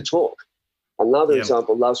walk the talk. Another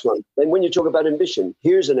example, last one. And when you talk about ambition,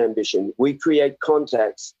 here's an ambition. We create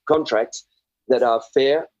contracts that are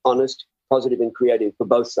fair, honest, positive, and creative for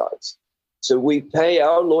both sides. So we pay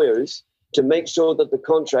our lawyers to make sure that the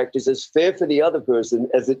contract is as fair for the other person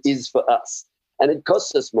as it is for us. And it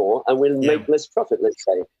costs us more and we'll make less profit, let's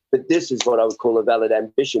say. But this is what I would call a valid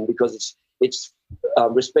ambition, because it's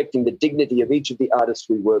respecting the dignity of each of the artists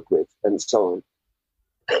we work with and so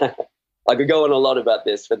on. I could go on a lot about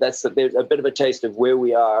this, but there's a bit of a taste of where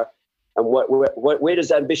we are and where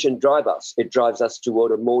does ambition drive us? It drives us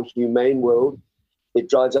toward a more humane world. It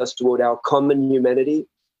drives us toward our common humanity,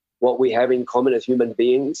 what we have in common as human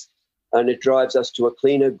beings. And it drives us to a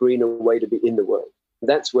cleaner, greener way to be in the world.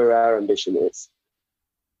 That's where our ambition is.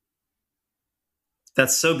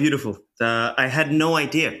 That's so beautiful. I had no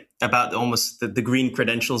idea about almost the green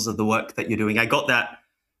credentials of the work that you're doing. I got that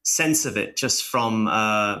sense of it just from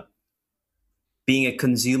being a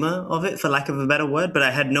consumer of it, for lack of a better word, but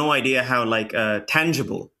I had no idea how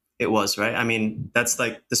tangible it was, right? I mean, that's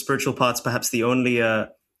like The Spiritual Path's perhaps the only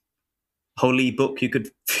holy book you could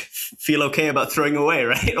feel okay about throwing away,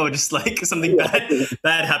 right? Or just like something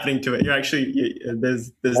bad happening to it. You're actually,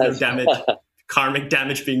 there's no damage, karmic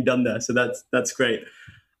damage being done there. So that's great.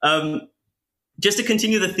 Just to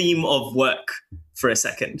continue the theme of work for a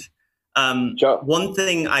second. Sure. One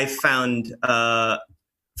thing I found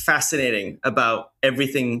fascinating about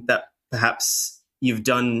everything that perhaps you've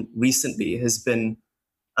done recently has been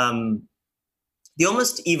the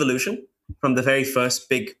almost evolution from the very first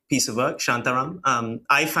big piece of work, Shantaram.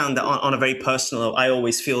 I found that on a very personal level, I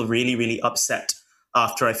always feel really, really upset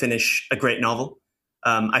after I finish a great novel.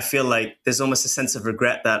 I feel like there's almost a sense of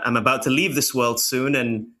regret that I'm about to leave this world soon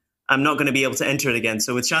and I'm not going to be able to enter it again.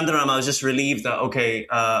 So with Shantaram, I was just relieved that, okay,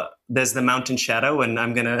 there's the mountain shadow and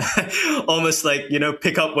I'm going to almost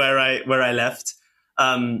pick up where I left.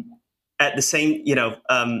 At the same,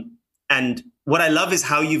 and what I love is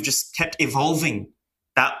how you've just kept evolving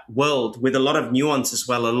that world with a lot of nuance as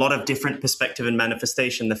well, a lot of different perspective and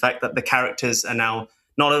manifestation. The fact that the characters are now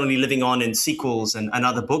not only living on in sequels and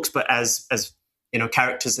other books, but as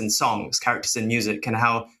characters in songs, characters in music, and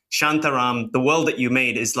how Shantaram, the world that you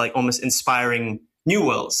made, is like almost inspiring new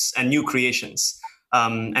worlds and new creations.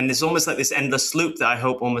 And it's almost like this endless loop that I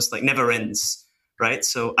hope almost like never ends, right?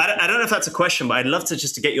 So I don't know if that's a question, but I'd love to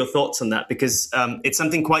get your thoughts on that, because it's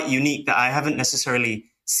something quite unique that I haven't necessarily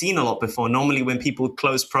seen a lot before. Normally when people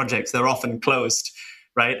close projects, they're often closed,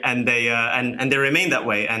 right? And they and they remain that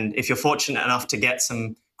way. And if you're fortunate enough to get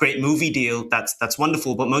some great movie deal, that's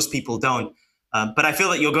wonderful, but most people don't. But I feel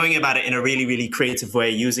that you're going about it in a really, really creative way,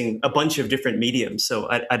 using a bunch of different mediums. So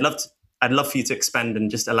I'd love for you to expand and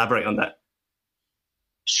just elaborate on that.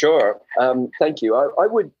 Sure. Thank you. I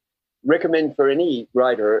would recommend for any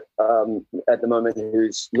writer at the moment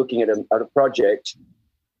who's looking at a project,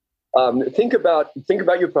 think about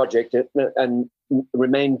your project and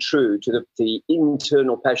remain true to the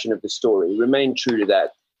internal passion of the story. Remain true to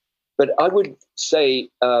that. But I would say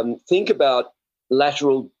think about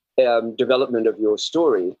lateral development of your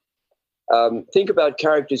story. Think about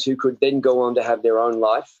characters who could then go on to have their own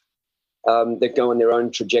life, that go on their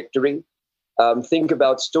own trajectory. Think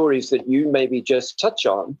about stories that you maybe just touch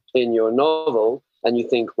on in your novel, and you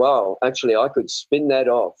think, wow, actually, I could spin that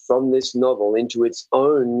off from this novel into its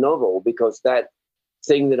own novel, because that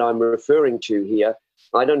thing that I'm referring to here,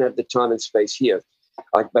 I don't have the time and space here,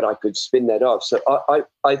 but I could spin that off. So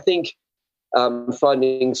I think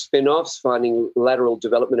finding spin-offs, finding lateral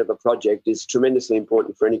development of a project is tremendously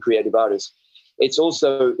important for any creative artist. It's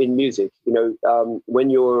also in music.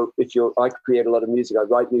 I create a lot of music. I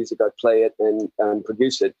write music, I play it and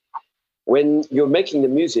produce it. When you're making the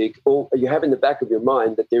music, or you have in the back of your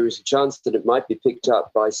mind that there is a chance that it might be picked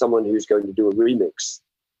up by someone who's going to do a remix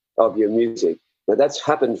of your music. Now, that's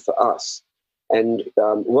happened for us. And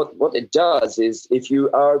what it does is, if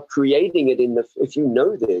you are creating it if you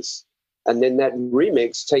know this, and then that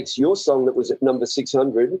remix takes your song that was at number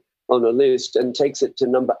 600 on a list and takes it to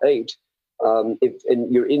number 8,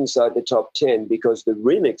 and you're inside the top 10 because the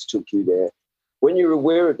remix took you there. When you're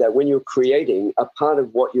aware of that, when you're creating, a part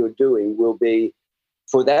of what you're doing will be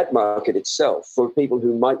for that market itself, for people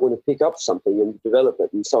who might want to pick up something and develop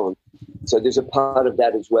it and so on. So there's a part of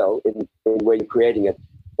that as well in where you're creating it.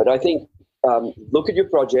 But I think look at your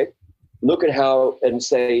project, look at how, and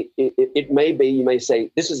say, it may be, you may say,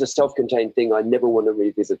 this is a self-contained thing. I never want to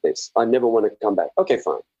revisit this. I never want to come back. Okay,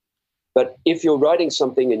 fine. But if you're writing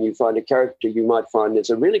something and you find a character, you might find there's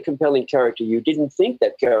a really compelling character. You didn't think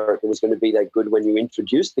that character was going to be that good when you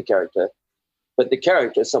introduced the character. But the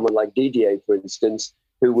character, someone like Didier, for instance,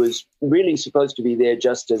 who was really supposed to be there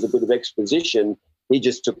just as a bit of exposition, he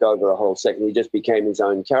just took over a whole second. He just became his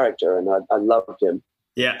own character, and I loved him.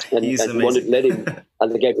 Yeah, and, he's and amazing. Let him,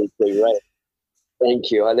 and I gave him free rein.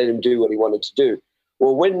 Thank you. I let him do what he wanted to do.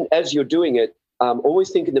 Well, as you're doing it, always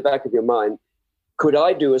think in the back of your mind, could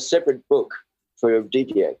I do a separate book for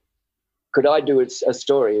Didier? Could I do a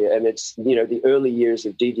story? And it's, the early years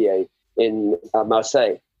of Didier in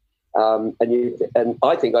Marseille. And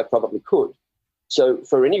I think I probably could. So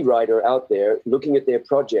for any writer out there looking at their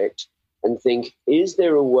project and think, is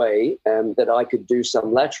there a way that I could do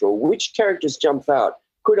some lateral? Which characters jump out?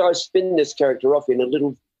 Could I spin this character off in a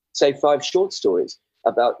little, say, 5 short stories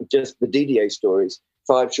about just the Didier stories,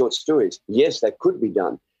 5 short stories? Yes, that could be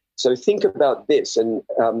done. So think about this, and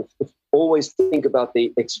always think about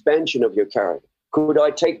the expansion of your character. Could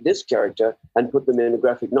I take this character and put them in a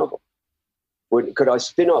graphic novel? Could I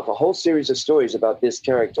spin off a whole series of stories about this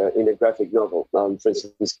character in a graphic novel? For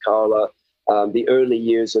instance, Carla, the early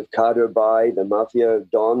years of Kader Bhai, the mafia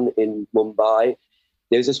don in Mumbai.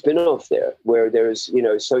 There's a spin-off there where there's,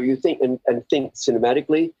 so you think and think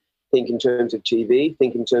cinematically, think in terms of TV,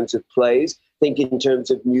 think in terms of plays, think in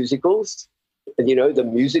terms of musicals. The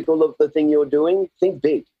musical of the thing you're doing, think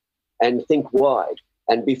big and think wide.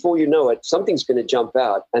 And before you know it, something's going to jump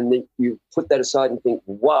out, and then you put that aside and think,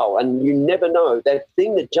 wow. And you never know, that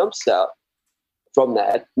thing that jumps out from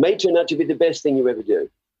that may turn out to be the best thing you ever do.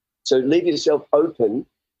 So leave yourself open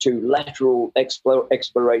to lateral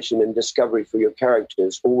exploration and discovery for your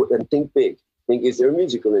characters, and think big. Think, is there a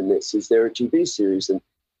musical in this? Is there a TV series? And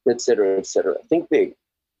et cetera, et cetera. Think big.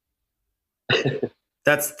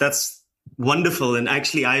 That's wonderful. And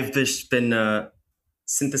actually, I've just been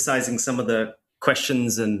synthesizing some of the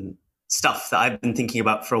questions and stuff that I've been thinking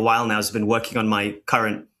about for a while now. I've been working on my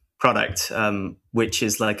current product, which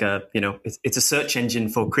is like it's a search engine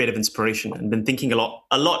for creative inspiration, and been thinking a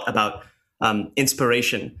lot about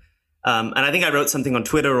inspiration. And I think I wrote something on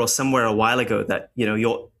Twitter or somewhere a while ago that,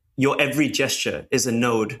 your every gesture is a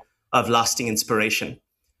node of lasting inspiration,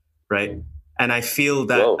 right? And I feel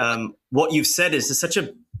that what you've said is such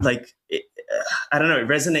a, I don't know, it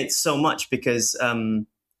resonates so much because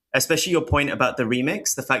especially your point about the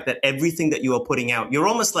remix, the fact that everything that you are putting out, you're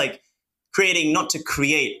almost like creating not to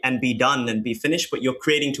create and be done and be finished, but you're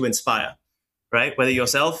creating to inspire, right? Whether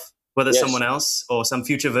yourself, whether someone else or some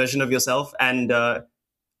future version of yourself. And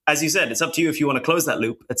as you said, it's up to you if you want to close that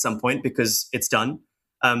loop at some point because it's done.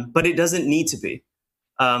 But it doesn't need to be.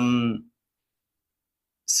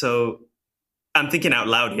 So I'm thinking out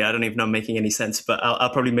loud here. I don't even know I'm making any sense, but I'll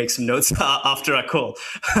probably make some notes after our call.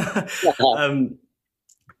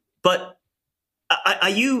 But are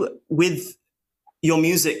you, with your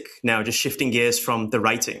music now, just shifting gears from the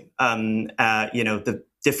writing, the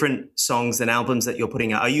different songs and albums that you're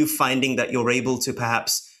putting out, are you finding that you're able to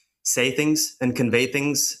perhaps say things and convey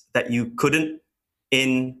things that you couldn't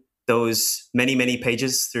in those many, many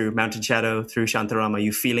pages through Mountain Shadow, through Shantaram? Are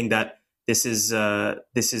you feeling that this is, are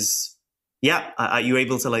you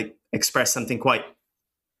able to express something quite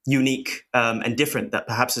unique and different that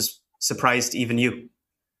perhaps has surprised even you?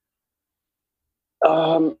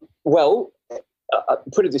 Well,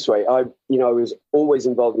 put it this way. I was always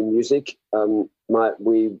involved in music. My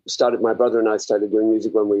brother and I started doing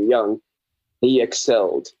music when we were young. He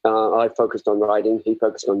excelled. I focused on writing. He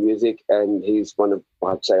focused on music, and he's one of,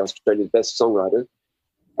 I'd say, Australia's best songwriters,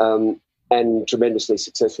 and tremendously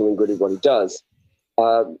successful and good at what he does.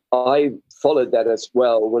 I followed that as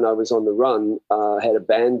well when I was on the run. I had a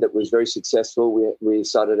band that was very successful. We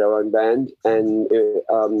started our own band, and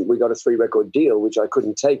we got a 3-record deal, which I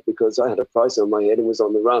couldn't take because I had a price on my head and was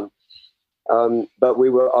on the run. But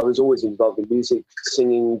I was always involved in music,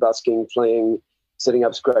 singing, busking, playing, setting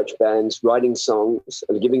up scratch bands, writing songs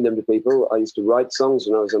and giving them to people. I used to write songs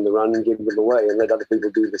when I was on the run and give them away and let other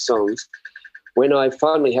people do the songs. When I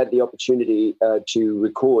finally had the opportunity to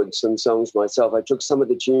record some songs myself, I took some of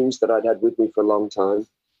the tunes that I'd had with me for a long time,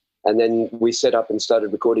 and then we set up and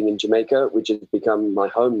started recording in Jamaica, which has become my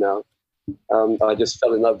home now. I just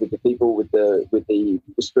fell in love with the people, with the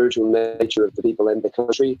spiritual nature of the people and the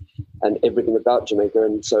country and everything about Jamaica.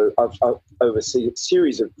 And so I've overseen a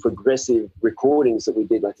series of progressive recordings that we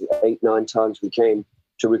did, like 8-9 times we came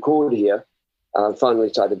to record here. Finally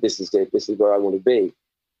decided this is it, this is where I want to be.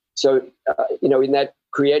 So, in that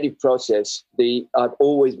creative process, I've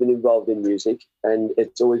always been involved in music, and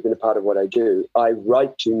it's always been a part of what I do. I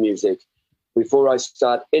write to music. Before I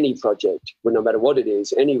start any project, well, no matter what it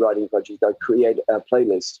is, any writing project, I create a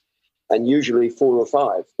playlist, and usually 4 or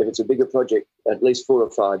 5. If it's a bigger project, at least 4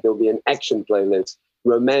 or 5. There'll be an action playlist,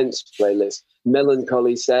 romance playlist,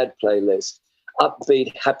 melancholy, sad playlist,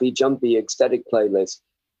 upbeat, happy, jumpy, ecstatic playlist.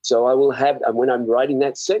 So I will have, and when I'm writing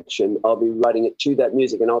that section, I'll be writing it to that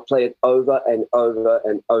music, and I'll play it over and over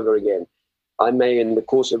and over again. I may, in the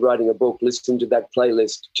course of writing a book, listen to that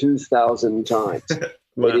playlist 2,000 times.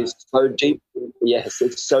 Wow. It is so deep. Yes,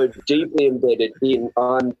 it's so deeply embedded in.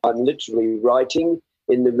 I'm literally writing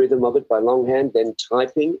in the rhythm of it by longhand, then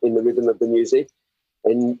typing in the rhythm of the music.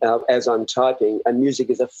 And as I'm typing, and music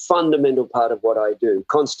is a fundamental part of what I do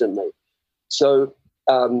constantly. So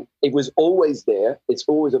it was always there. It's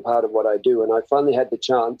always a part of what I do. And I finally had the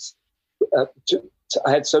chance I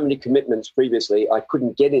had so many commitments previously. I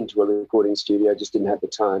couldn't get into a recording studio. I just didn't have the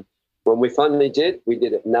time. When we finally did, we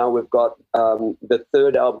did it. Now we've got the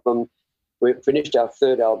 3rd album. We've finished our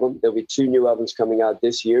 3rd album. There'll be 2 new albums coming out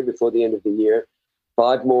this year before the end of the year,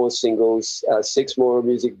 5 more singles, 6 more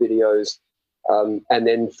music videos, and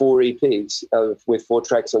then 4 EPs with 4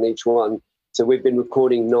 tracks on each one. So we've been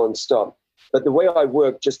recording nonstop. But the way I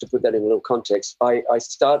work, just to put that in a little context, I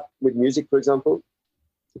start with music, for example.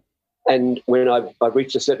 And when I've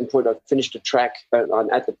reached a certain point, I've finished a track, I'm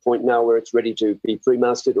at the point now where it's ready to be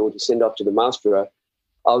pre-mastered or to send off to the masterer,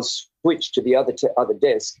 I'll switch to the other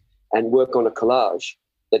desk and work on a collage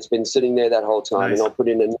that's been sitting there that whole time. Nice. And I'll put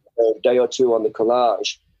in a day or 2 on the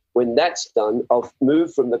collage. When that's done, I'll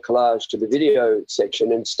move from the collage to the video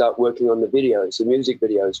section and start working on the videos, the music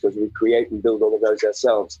videos, because we create and build all of those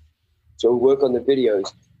ourselves. So we'll work on the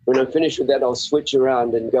videos. When I'm finished with that, I'll switch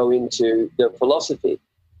around and go into the philosophy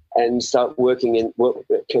and start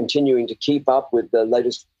continuing to keep up with the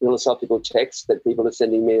latest philosophical texts that people are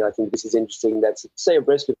sending me. I think this is interesting. That's, stay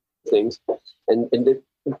abreast of things and the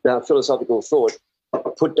philosophical thought,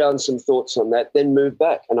 put down some thoughts on that, then move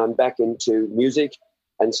back. And I'm back into music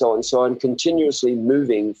and so on. So I'm continuously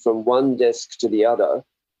moving from one desk to the other,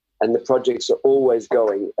 and the projects are always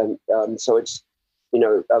going. And so it's,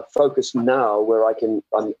 a focus now where I have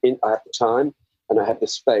the time and I have the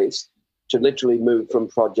space to literally move from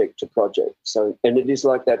project to project. So, and it is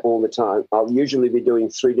like that all the time. I'll usually be doing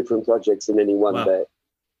 3 different projects in any one day.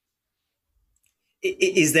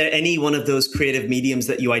 Is there any one of those creative mediums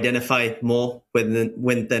that you identify more with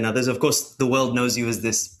than others? Of course, the world knows you as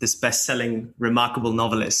this best-selling, remarkable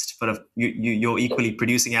novelist, but you're equally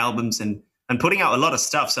producing albums and putting out a lot of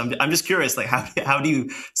stuff. So I'm just curious, like how do you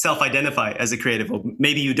self-identify as a creative, or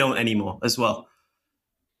maybe you don't anymore as well?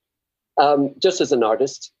 Just as an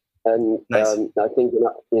artist. And nice. I think,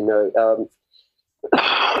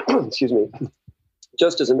 excuse me,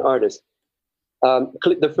 just as an artist,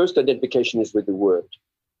 the first identification is with the word.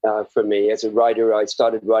 For me, as a writer, I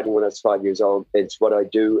started writing when I was 5 years old. It's what I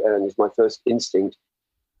do, and it's my first instinct,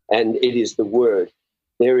 and it is the word.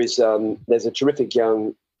 There's a terrific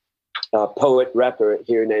young poet, rapper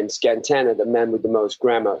here named Scantana, the man with the most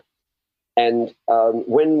grammar. And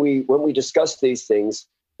when we discuss these things,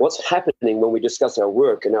 what's happening when we discuss our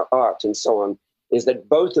work and our art and so on is that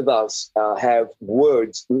both of us have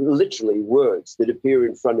words, literally words, that appear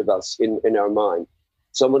in front of us in our mind.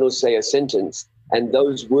 Someone will say a sentence, and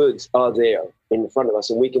those words are there in front of us,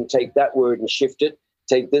 and we can take that word and shift it,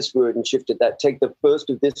 take this word and shift it, take the first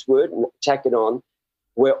of this word and tack it on.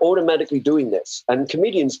 We're automatically doing this. And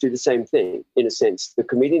comedians do the same thing, in a sense. The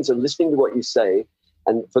comedians are listening to what you say,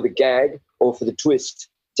 and for the gag or for the twist,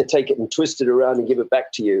 to take it and twist it around and give it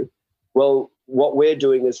back to you. Well, what we're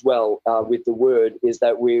doing as well with the word is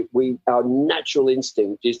that our natural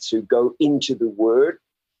instinct is to go into the word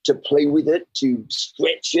to play with it, to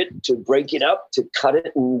stretch it, to break it up, to cut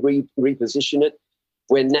it and reposition it.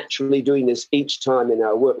 We're naturally doing this each time in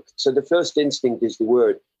our work. So the first instinct is the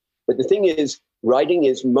word. But the thing is, writing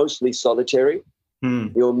is mostly solitary.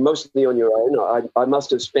 You're mostly on your own. I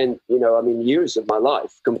must have spent, years of my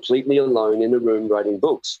life completely alone in a room writing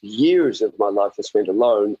books. Years of my life are spent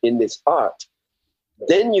alone in this art.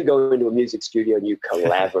 Then you go into a music studio and you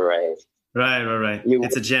collaborate. Right.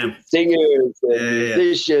 It's a jam. Singers and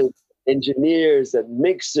musicians, engineers and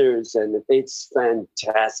mixers, and it's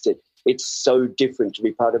fantastic. It's so different to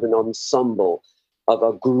be part of an ensemble, of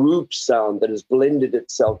a group sound that has blended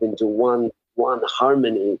itself into one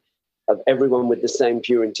harmony of everyone with the same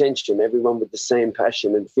pure intention, everyone with the same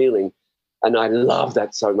passion and feeling. And I love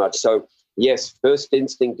that so much. So yes, first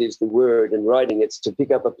instinct is the word, and writing, it's to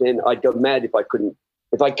pick up a pen. I'd go mad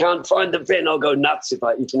if I can't find the pen, I'll go nuts, if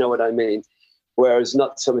you know what I mean. Whereas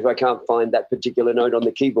not so if I can't find that particular note on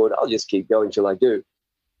the keyboard, I'll just keep going till I do.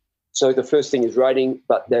 So the first thing is writing,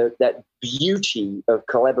 but that beauty of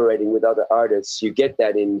collaborating with other artists, you get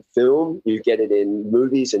that in film, you get it in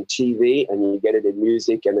movies and TV, and you get it in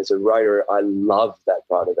music. And as a writer, I love that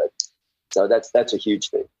part of it. So that's a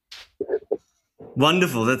huge thing.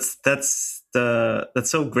 Wonderful. That's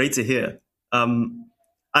so great to hear. I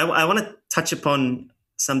want to touch upon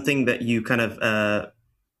something that you kind of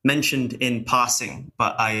mentioned in passing,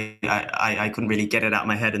 but I couldn't really get it out of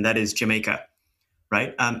my head, and that is Jamaica.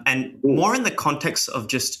 Right. And more in the context of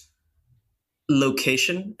just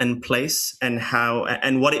location and place and how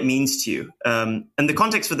and what it means to you. And the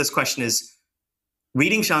context for this question is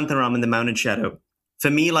reading Shantaram and the Mountain Shadow. For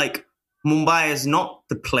me, like, Mumbai is not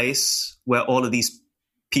the place where all of these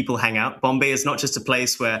people hang out. Bombay is not just a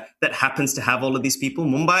place that happens to have all of these people.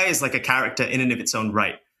 Mumbai is like a character in and of its own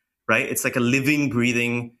right. It's like a living,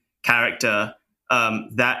 breathing character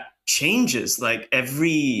that changes like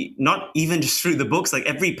not even just through the books, like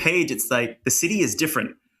every page, it's like the city is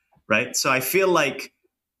different, right? So I feel like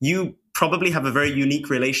you probably have a very unique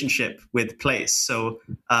relationship with place. So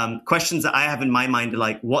questions that I have in my mind are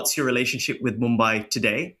like, what's your relationship with Mumbai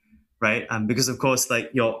today, right? Because of course,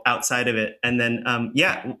 like, you're outside of it. And then,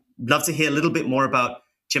 love to hear a little bit more about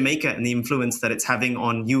Jamaica and the influence that it's having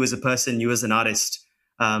on you as a person, you as an artist.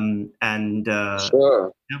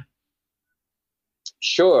 Sure. Yeah.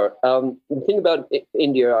 Sure. The thing about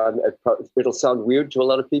India, it'll sound weird to a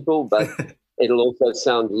lot of people, but it'll also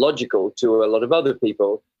sound logical to a lot of other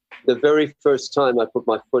people. The very first time I put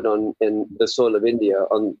my foot in the soil of India,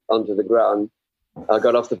 onto the ground, I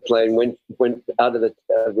got off the plane, went out of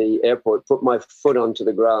the airport, put my foot onto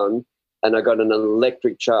the ground, and I got an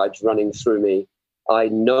electric charge running through me. I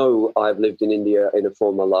know I've lived in India in a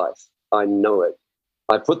former life. I know it.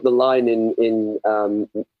 I put the line in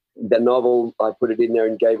the novel, I put it in there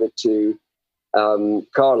and gave it to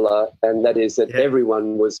Carla, and that is that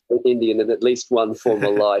everyone was Indian in at least one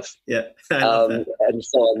former life. And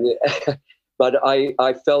so on. But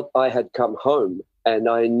I felt I had come home, and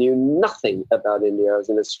I knew nothing about India. I was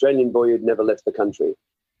an Australian boy who'd never left the country.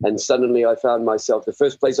 And suddenly I found myself, the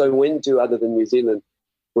first place I went to other than New Zealand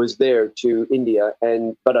was there to India.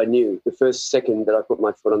 But I knew the first second that I put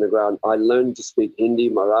my foot on the ground, I learned to speak Hindi,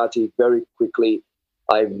 Marathi very quickly.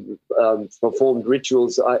 I performed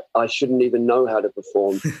rituals I shouldn't even know how to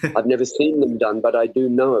perform. I've never seen them done, but I do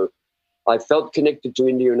know. I felt connected to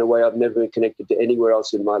India in a way I've never been connected to anywhere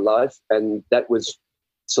else in my life. And that was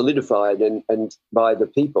solidified and by the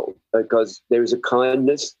people, because there is a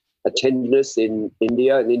kindness, a tenderness in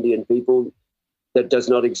India and Indian people that does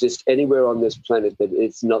not exist anywhere on this planet, that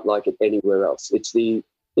it's not like it anywhere else. It's the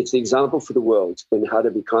example for the world in how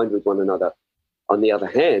to be kind with one another. On the other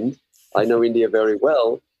hand, I know India very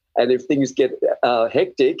well, and if things get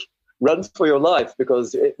hectic, run for your life,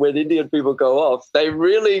 because when Indian people go off, they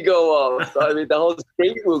really go off. I mean, the whole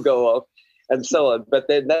street will go off, and so on. But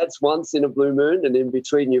then that's once in a blue moon, and in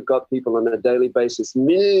between you've got people on a daily basis,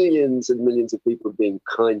 millions and millions of people being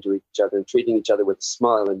kind to each other and treating each other with a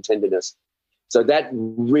smile and tenderness. So that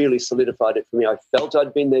really solidified it for me. I felt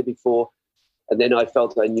I'd been there before. And then I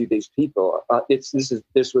felt I knew these people.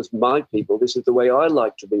 This was my people. This is the way I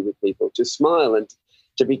like to be with people, to smile and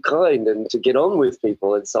to be kind and to get on with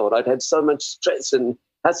people and so on. I'd had so much stress and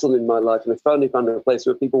hassle in my life, and I finally found a place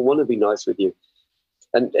where people want to be nice with you.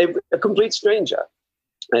 And a complete stranger.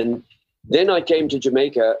 And then I came to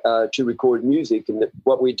Jamaica to record music. And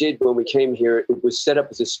what we did when we came here, it was set up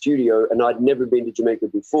as a studio, and I'd never been to Jamaica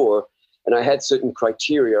before. And I had certain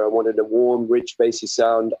criteria. I wanted a warm, rich, bassy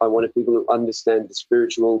sound. I wanted people who understand the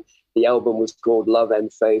spiritual. The album was called Love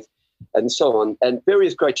and Faith, and so on, and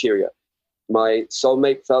various criteria. My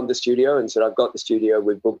soulmate found the studio and said, I've got the studio.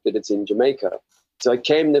 We've booked it. It's in Jamaica. So I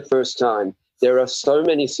came the first time. There are so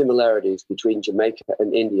many similarities between Jamaica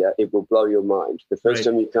and India. It will blow your mind. The first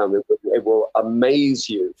time you come, it will amaze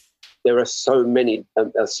you. There are so many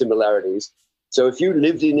similarities. So if you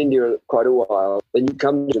lived in India quite a while, then you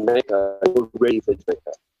come to Jamaica, you're ready for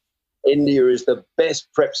Jamaica. India is the best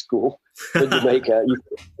prep school for Jamaica.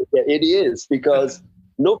 It is, because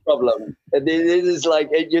no problem. It is like,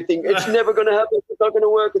 you think it's never going to happen. It's not going to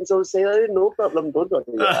work. And so say, hey, no problem. Don't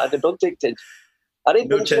take tension.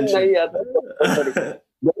 No tension.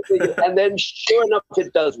 And then sure enough,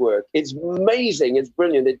 it does work. It's amazing. It's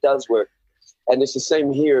brilliant. It does work. And it's the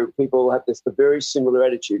same here. People have a very similar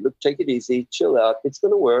attitude. Look, take it easy, chill out. It's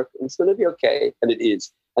going to work. It's going to be okay. And it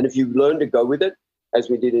is. And if you learn to go with it, as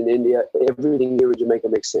we did in India, everything here in Jamaica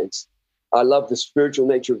makes sense. I love the spiritual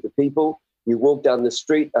nature of the people. You walk down the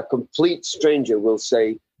street, a complete stranger will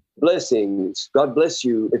say, blessings, God bless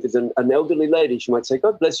you. If it's an elderly lady, she might say,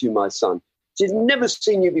 God bless you, my son. She's never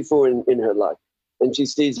seen you before in her life. And she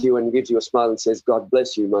sees you and gives you a smile and says, God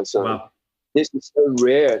bless you, my son. Wow. This is so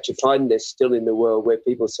rare to find this still in the world, where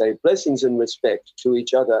people say blessings and respect to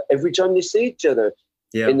each other every time they see each other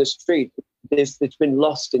in the street. It's been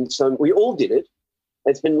lost in we all did it.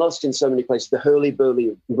 It's been lost in so many places, the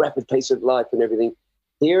hurly-burly, rapid pace of life and everything.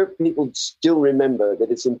 Here, people still remember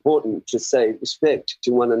that it's important to say respect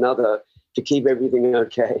to one another, to keep everything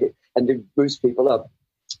okay, and to boost people up.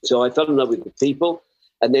 So I fell in love with the people.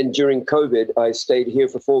 And then during COVID, I stayed here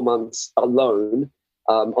for 4 months alone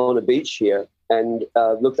on a beach here, and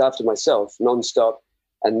looked after myself nonstop.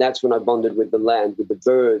 And that's when I bonded with the land, with the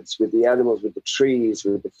birds, with the animals, with the trees,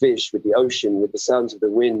 with the fish, with the ocean, with the sounds of the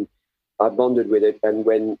wind. I bonded with it. And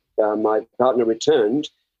when my partner returned,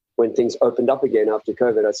 when things opened up again after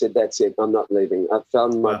COVID, I said, that's it. I'm not leaving. I've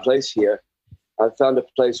found my place here. I've found a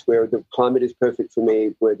place where the climate is perfect for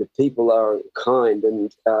me, where the people are kind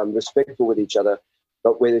and respectful with each other,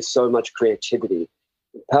 but where there's so much creativity.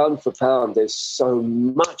 Pound for pound, there's so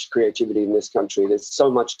much creativity in this country. There's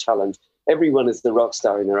so much talent. Everyone is the rock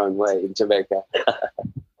star in their own way in Jamaica.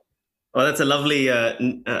 Well, that's a lovely,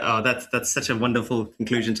 that's such a wonderful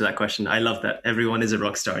conclusion to that question. I love that. Everyone is a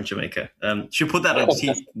rock star in Jamaica. Should put that on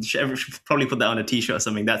should probably put that on a t-shirt or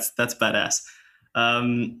something. That's badass.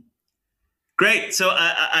 Great. So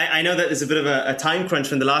I know that there's a bit of a time crunch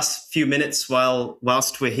from the last few minutes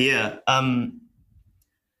whilst we're here.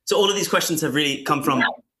 So all of these questions have really come from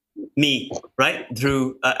me, right?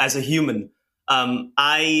 Through as a human.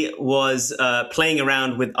 I was playing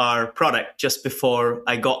around with our product just before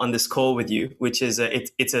I got on this call with you, which is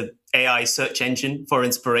it's a AI search engine for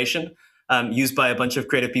inspiration used by a bunch of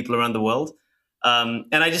creative people around the world. And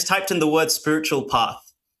I just typed in the word spiritual path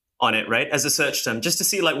on it, right, as a search term, just to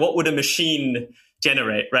see like what would a machine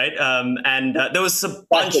generate, right? And there was a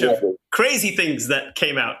bunch of crazy things that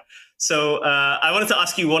came out. So I wanted to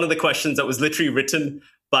ask you one of the questions that was literally written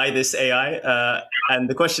by this AI. And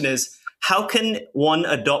the question is, how can one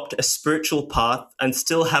adopt a spiritual path and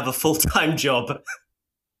still have a full-time job?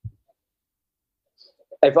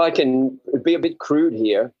 If I can be a bit crude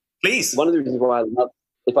here. Please. One of the reasons why I love,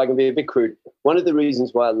 if I can be a bit crude, one of the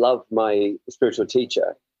reasons why I love my spiritual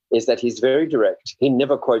teacher is that he's very direct. He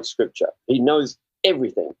never quotes scripture. He knows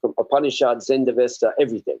everything from Upanishad, Zend-Avesta,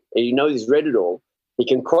 everything. He knows, he's read it all. He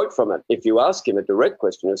can quote from it. If you ask him a direct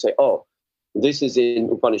question, he'll say, oh, this is in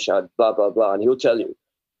Upanishad, blah, blah, blah, and he'll tell you.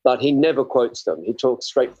 But he never quotes them. He talks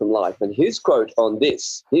straight from life. And his quote on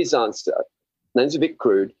this, his answer, and it's a bit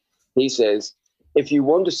crude, he says, if you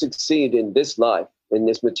want to succeed in this life, in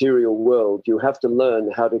this material world, you have to learn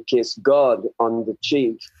how to kiss God on the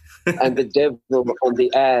cheek and the devil on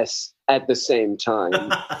the ass at the same time.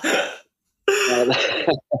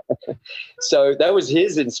 So that was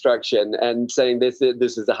his instruction, and saying this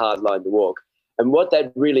is a hard line to walk. And what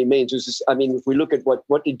that really means is, I mean, if we look at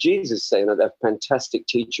what did Jesus say, that fantastic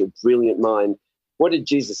teacher, brilliant mind, what did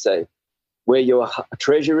Jesus say? Where your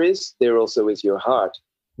treasure is, there also is your heart.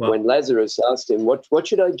 Wow. When Lazarus asked him, what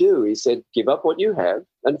should I do? He said, give up what you have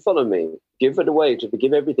and follow me. Give it away, to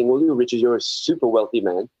give everything, all your riches. You're a super wealthy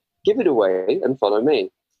man. Give it away and follow me.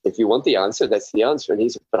 If you want the answer, that's the answer. And he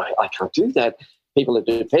said, but I can't do that. People are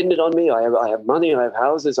dependent on me. I have money, I have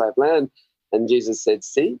houses, I have land. And Jesus said,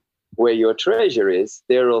 see, where your treasure is,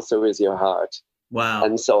 there also is your heart. Wow.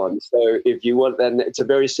 And so on. So if you want, then it's a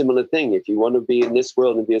very similar thing. If you want to be in this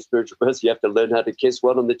world and be a spiritual person, you have to learn how to kiss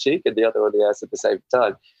one on the cheek and the other on the ass at the same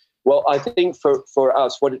time. Well, I think for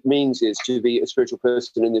us, what it means is to be a spiritual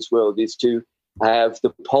person in this world is to have the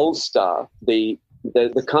pole star, the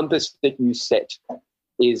compass that you set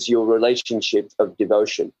is your relationship of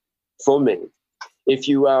devotion. For me, If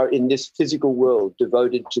you are in this physical world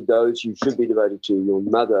devoted to those you should be devoted to, your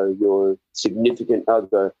mother, your significant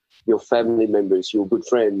other, your family members, your good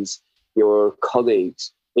friends, your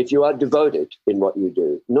colleagues, if you are devoted in what you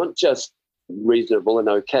do, not just reasonable and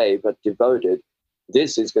okay, but devoted,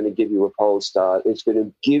 this is going to give you a pole star. It's going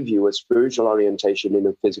to give you a spiritual orientation in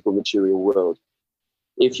a physical material world.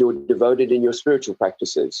 If you're devoted in your spiritual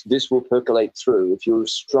practices, this will percolate through. If you're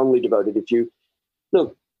strongly devoted,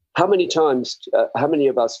 look, how many times, how many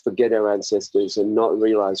of us forget our ancestors and not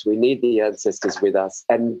realize we need the ancestors with us,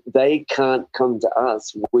 and they can't come to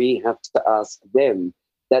us. We have to ask them.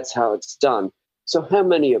 That's how it's done. So how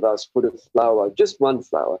many of us put a flower, just one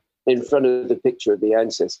flower, in front of the picture of the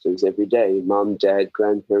ancestors every day, mum, dad,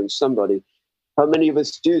 grandparents, somebody? How many of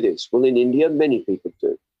us do this? Well, in India, many people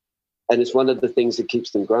do. And it's one of the things that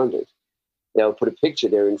keeps them grounded. They'll put a picture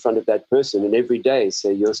there in front of that person and every day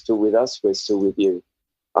say, you're still with us, we're still with you.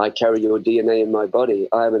 I carry your DNA in my body.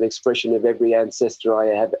 I am an expression of every ancestor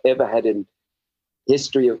I have ever had in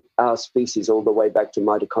history of our species, all the way back to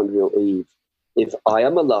mitochondrial Eve. If I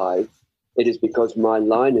am alive, it is because my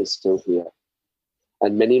line is still here.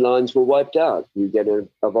 And many lines were wiped out. You get a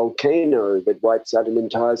volcano that wipes out an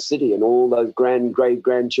entire city and all those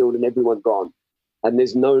great-grandchildren, everyone gone. And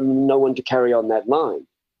there's no one to carry on that line.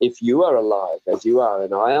 If you are alive, as you are,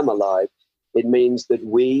 and I am alive, it means that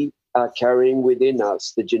we are carrying within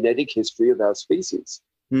us the genetic history of our species.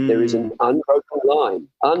 There is an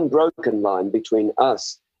unbroken line between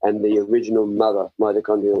us and the original mother,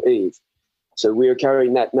 mitochondrial Eve. So we are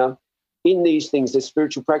carrying that. Now, in these things, there's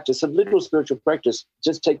spiritual practice, a little spiritual practice.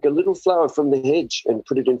 Just take a little flower from the hedge and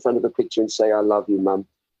put it in front of a picture and say, I love you, Mum.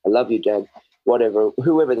 I love you, Dad, whatever,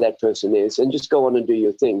 whoever that person is, and just go on and do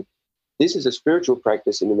your thing. This is a spiritual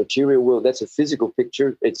practice in the material world. That's a physical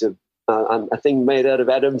picture. It's a thing made out of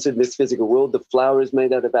atoms in this physical world. The flower is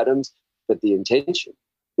made out of atoms, but the intention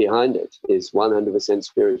behind it is 100%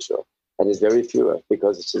 spiritual and is very pure,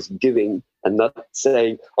 because it's just giving and not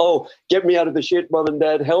saying, oh, get me out of the shit, Mom and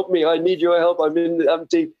Dad, help me, I need your help, I'm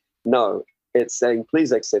deep. No, it's saying,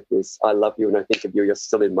 please accept this. I love you and I think of you. You're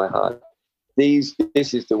still in my heart. This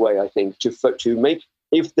is the way, I think, to make,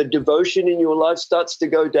 if the devotion in your life starts to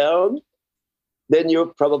go down, then you're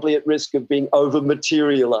probably at risk of being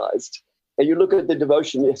over-materialized. And you look at the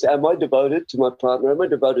devotion, you say, am I devoted to my partner? Am I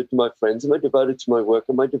devoted to my friends? Am I devoted to my work?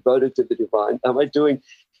 Am I devoted to the divine? Am I doing...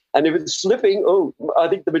 And if it's slipping, I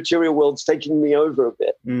think the material world's taking me over a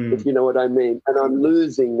bit, if you know what I mean. And I'm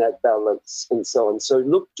losing that balance and so on. So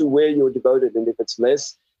look to where you're devoted. And if it's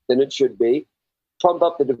less than it should be, pump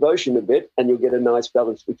up the devotion a bit and you'll get a nice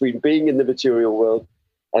balance between being in the material world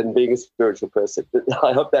and being a spiritual person.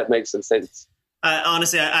 I hope that makes some sense.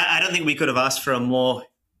 Honestly, I don't think we could have asked for a more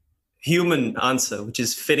human answer, which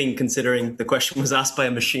is fitting considering the question was asked by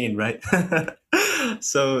a machine, right?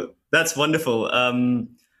 So that's wonderful.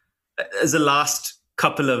 As a last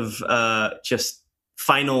couple of just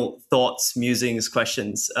final thoughts, musings,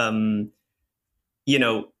 questions,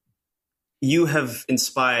 you have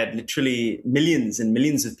inspired literally millions and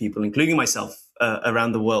millions of people, including myself,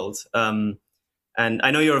 around the world. And I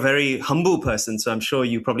know you're a very humble person, so I'm sure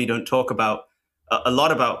you probably don't talk about a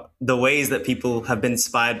lot about the ways that people have been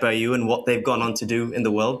inspired by you and what they've gone on to do in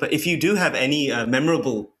the world. But if you do have any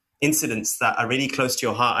memorable incidents that are really close to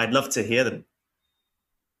your heart, I'd love to hear them.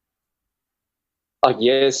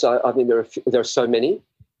 Yes, I mean, there are so many.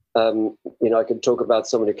 I could talk about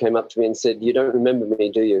someone who came up to me and said, you don't remember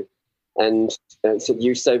me, do you? And said,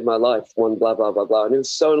 you saved my life, one blah, blah, blah, blah. And it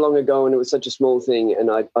was so long ago and it was such a small thing.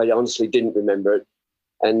 And I honestly didn't remember it.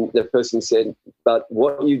 And the person said, but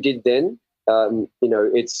what you did then,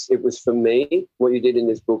 it was for me. What you did in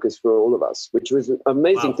this book is for all of us, which was an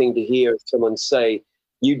amazing thing to hear someone say,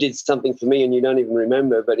 you did something for me and you don't even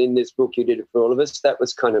remember, but in this book you did it for all of us. That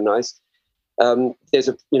was kind of nice. There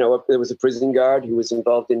was a prison guard who was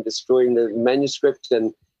involved in destroying the manuscript,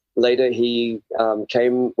 and later he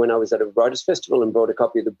came when I was at a writers' festival and brought a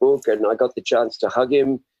copy of the book, and I got the chance to hug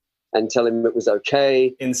him and tell him it was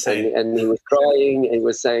okay. Insane. And he was crying. He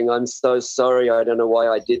was saying, I'm so sorry. I don't know why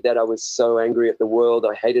I did that. I was so angry at the world.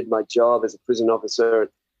 I hated my job as a prison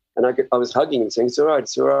officer. And I was hugging him saying, it's all right,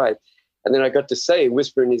 it's all right. And then I got to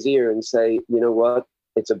whisper in his ear and say, you know what?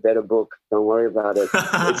 It's a better book. Don't worry about it.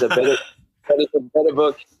 It's a better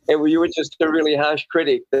book. And you were just a really harsh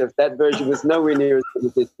critic. That version was nowhere near as good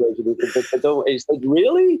as this version. He said,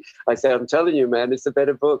 really? I said, I'm telling you, man, it's a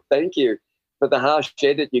better book. Thank you for the harsh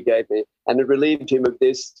edit you gave me. And it relieved him of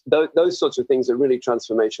this. Those sorts of things are really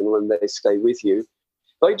transformational and they stay with you.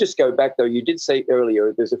 If I just go back, though, you did say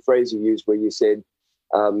earlier, there's a phrase you used where you said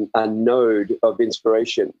a node of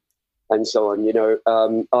inspiration. and so on.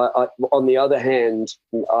 On the other hand,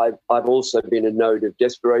 I've also been a node of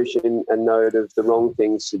desperation, a node of the wrong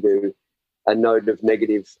things to do, a node of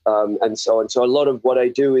negative, and so on. So a lot of what I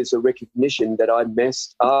do is a recognition that I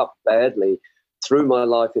messed up badly through my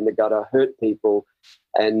life in the gutter, hurt people,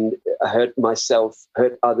 and hurt myself,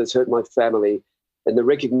 hurt others, hurt my family. And the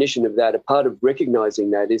recognition of that, a part of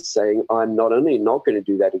recognizing that is saying, I'm not only not going to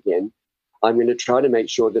do that again, I'm going to try to make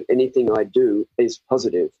sure that anything I do is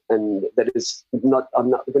positive, and that is not, I'm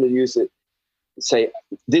not going to use it, say,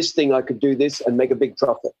 this thing I could do this and make a big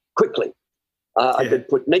profit quickly. I could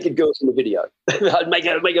put naked girls in the video. I'd make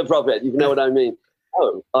a profit. You know what I mean?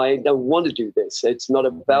 No, I don't want to do this. It's not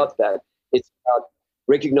about that. It's about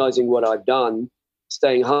recognizing what I've done,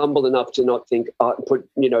 staying humble enough to not think, put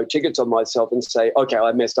tickets on myself and say, okay,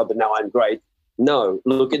 I messed up and now I'm great. No,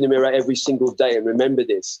 look in the mirror every single day and remember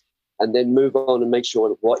this, and then move on and make sure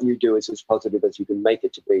that what you do is as positive as you can make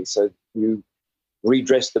it to be. So you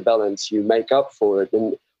redress the balance, you make up for it.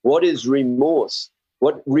 And what is remorse?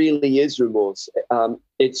 What really is remorse?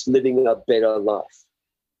 It's living a better life.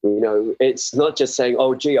 It's not just saying,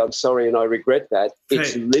 oh, gee, I'm sorry and I regret that.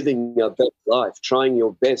 It's living a better life, trying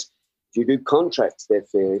your best. If you do contracts, they're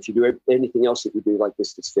fair. If you do anything else that you do like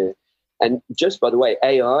this, it's fair. And just by the way,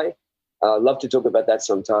 AI, I'd love to talk about that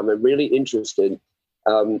sometime. I'm really interested.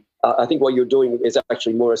 I think what you're doing is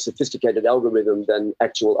actually more a sophisticated algorithm than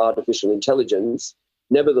actual artificial intelligence.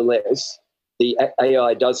 Nevertheless, the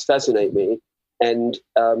AI does fascinate me. And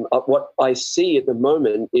what I see at the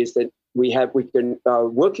moment is that we can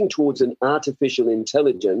working towards an artificial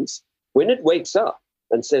intelligence. When it wakes up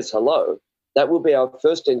and says hello, that will be our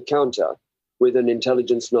first encounter with an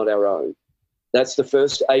intelligence not our own. That's the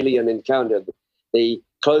first alien encounter. The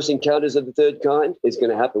close encounters of the third kind is going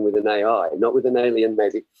to happen with an AI, not with an alien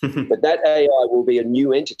maybe. But that AI will be a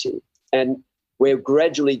new entity. And we're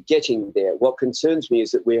gradually getting there. What concerns me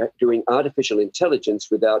is that we're doing artificial intelligence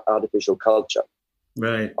without artificial culture.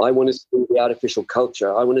 Right. I want to see the artificial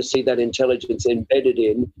culture. I want to see that intelligence embedded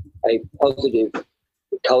in a positive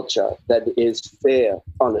culture that is fair,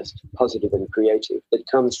 honest, positive, and creative, that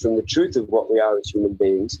comes from the truth of what we are as human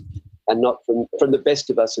beings, and not from the best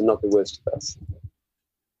of us and not the worst of us.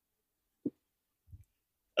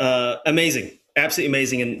 Amazing. Absolutely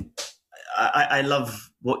amazing. And I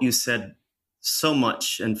love what you said so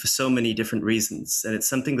much and for so many different reasons. And it's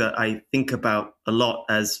something that I think about a lot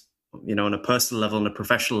as, on a personal level and a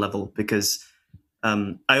professional level, because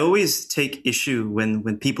I always take issue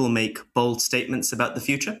when people make bold statements about the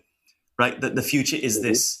future, right? That the future is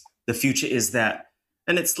this, the future is that.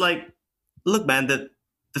 And it's like, look, man, the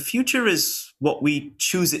future is what we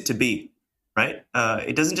choose it to be, right?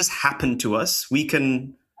 It doesn't just happen to us. We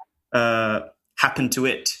can happen to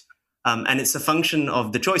it. And it's a function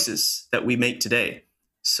of the choices that we make today.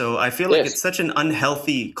 So I feel like it's such an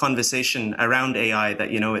unhealthy conversation around AI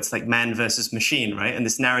that, it's like man versus machine, right? And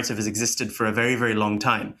this narrative has existed for a very, very long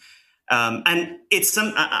time. And it's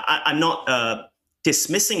I'm not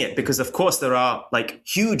dismissing it, because of course there are like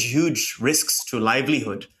huge risks to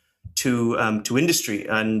livelihood, to industry,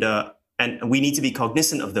 and we need to be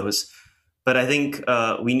cognizant of those. But I think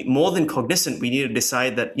we more than cognizant, we need to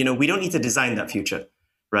decide that, we don't need to design that future,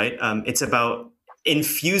 right? It's about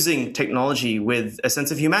infusing technology with a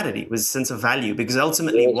sense of humanity, with a sense of value, because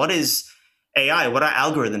ultimately what is AI? What are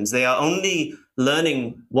algorithms? They are only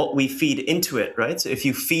learning what we feed into it, right? So if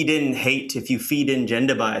you feed in hate, if you feed in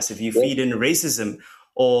gender bias, if you feed in racism,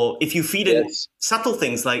 or if you feed in subtle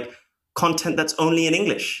things like content that's only in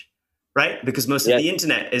English, right? Because most of the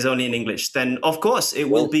internet is only in English, then of course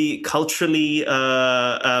it will be culturally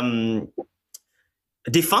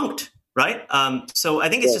defunct. Right. So I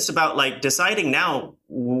think it's just about like deciding now,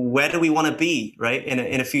 where do we want to be, right,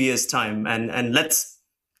 in a few years' time, and let's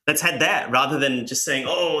head there, rather than just saying,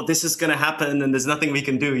 oh, this is going to happen and there's nothing we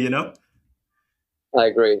can do. I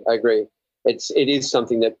agree. It is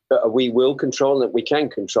something that we will control, that we can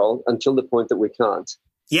control, until the point that we can't.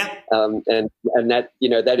 Yeah. And that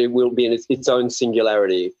that it will be in its own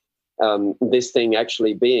singularity. This thing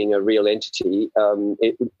actually being a real entity, and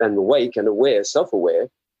awake and aware, self-aware,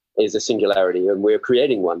 is a singularity, and we're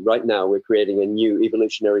creating one right now. We're creating a new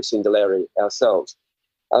evolutionary singularity ourselves.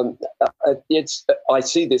 I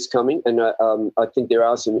see this coming, and I think there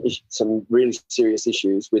are some really serious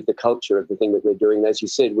issues with the culture of the thing that we're doing. As you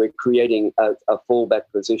said, we're creating a fallback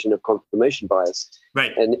position of confirmation bias.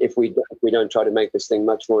 Right. And if we don't try to make this thing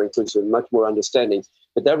much more inclusive, much more understanding,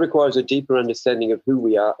 but that requires a deeper understanding of who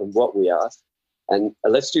we are and what we are. And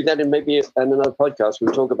let's do that in maybe another podcast.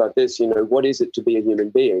 We'll talk about this, what is it to be a human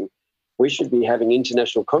being? We should be having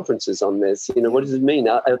international conferences on this. What does it mean?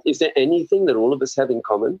 Is there anything that all of us have in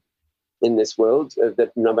common? in this world,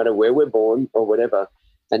 that no matter where we're born or whatever.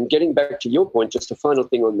 And getting back to your point, just a final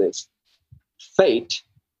thing on this. Fate,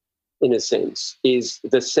 in a sense, is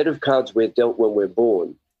the set of cards we're dealt when we're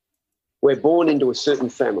born. We're born into a certain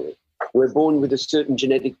family. We're born with a certain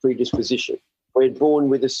genetic predisposition. We're born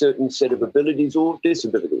with a certain set of abilities or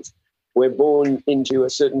disabilities. We're born into a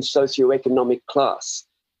certain socioeconomic class.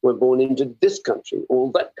 We're born into this country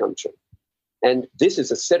or that country. And this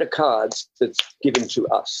is a set of cards that's given to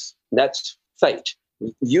us. That's fate.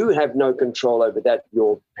 You have no control over that.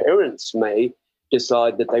 Your parents may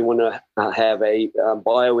decide that they want to have a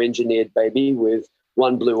bioengineered baby with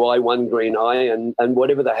one blue eye, one green eye, and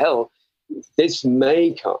whatever the hell. This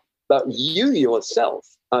may come. But you yourself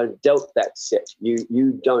are dealt that set.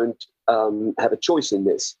 You don't have a choice in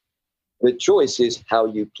this. The choice is how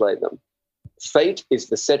you play them. Fate is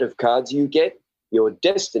the set of cards you get. Your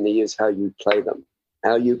destiny is how you play them.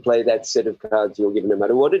 How you play that set of cards you're given, no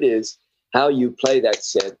matter what it is, how you play that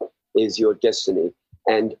set is your destiny.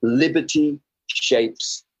 And liberty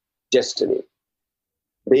shapes destiny.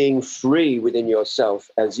 Being free within yourself,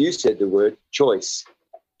 as you said the word, choice.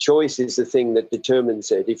 Choice is the thing that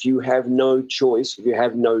determines it. If you have no choice, if you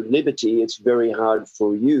have no liberty, it's very hard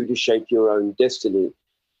for you to shape your own destiny.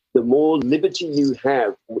 The more liberty you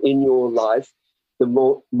have in your life, the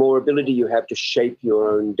more ability you have to shape your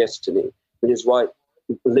own destiny. It is why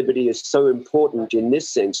liberty is so important in this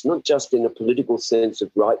sense, not just in a political sense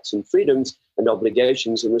of rights and freedoms and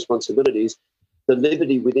obligations and responsibilities, the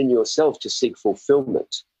liberty within yourself to seek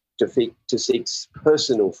fulfillment, to seek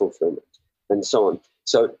personal fulfillment, and so on.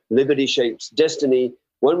 So liberty shapes destiny.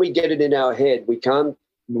 When we get it in our head, we can't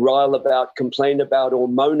rile about, complain about, or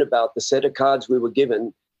moan about the set of cards we were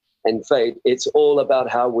given and fate. It's all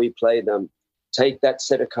about how we play them. Take that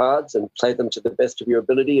set of cards and play them to the best of your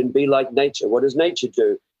ability and be like nature. What does nature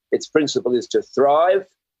do? Its principle is to thrive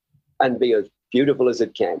and be as beautiful as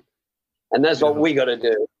it can. And that's what we got to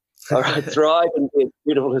do. All right, thrive and be as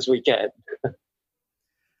beautiful as we can.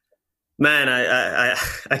 Man,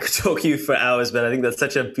 I could talk to you for hours, but I think that's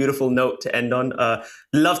such a beautiful note to end on.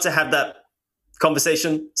 Love to have that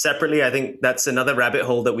conversation separately. I think that's another rabbit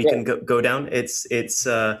hole that we can go down. It's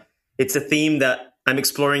a theme that I'm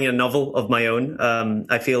exploring in a novel of my own.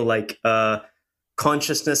 I feel like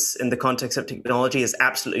consciousness in the context of technology is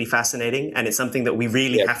absolutely fascinating, and it's something that we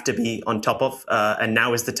really have to be on top of. And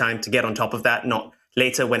now is the time to get on top of that, not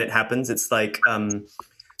later when it happens. It's like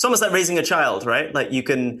it's almost like raising a child, right? Like you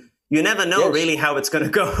never know really how it's going to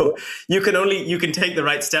go. You can take the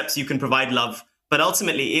right steps. You can provide love, but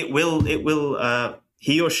ultimately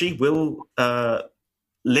he or she will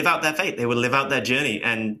live out their fate. They will live out their journey,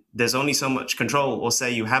 and there's only so much control or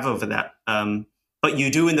say you have over that. But you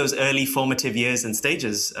do in those early formative years and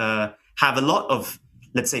stages have a lot of,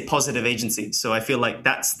 let's say, positive agency. So I feel like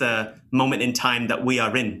that's the moment in time that we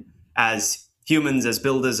are in as humans, as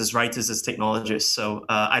builders, as writers, as technologists. So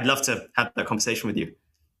I'd love to have that conversation with you.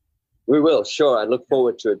 We will, sure. I look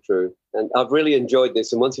forward to it, Drew. And I've really enjoyed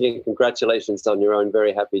this. And once again, congratulations on your own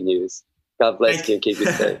very happy news. God bless you and keep you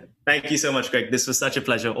safe. Thank you so much, Greg. This was such a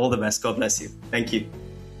pleasure. All the best. God bless you. Thank you.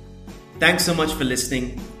 Thanks so much for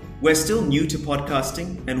listening. We're still new to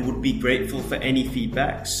podcasting and would be grateful for any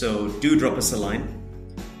feedback, so do drop us a line.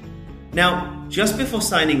 Now, just before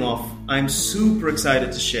signing off, I'm super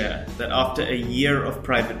excited to share that after a year of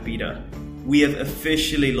private beta, we have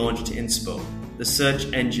officially launched Inspo, the search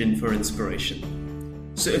engine for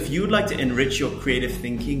inspiration. So if you'd like to enrich your creative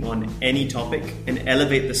thinking on any topic and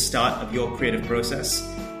elevate the start of your creative process,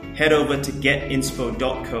 head over to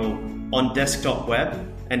getinspo.co on desktop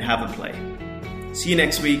web and have a play. See you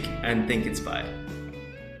next week and think inspired.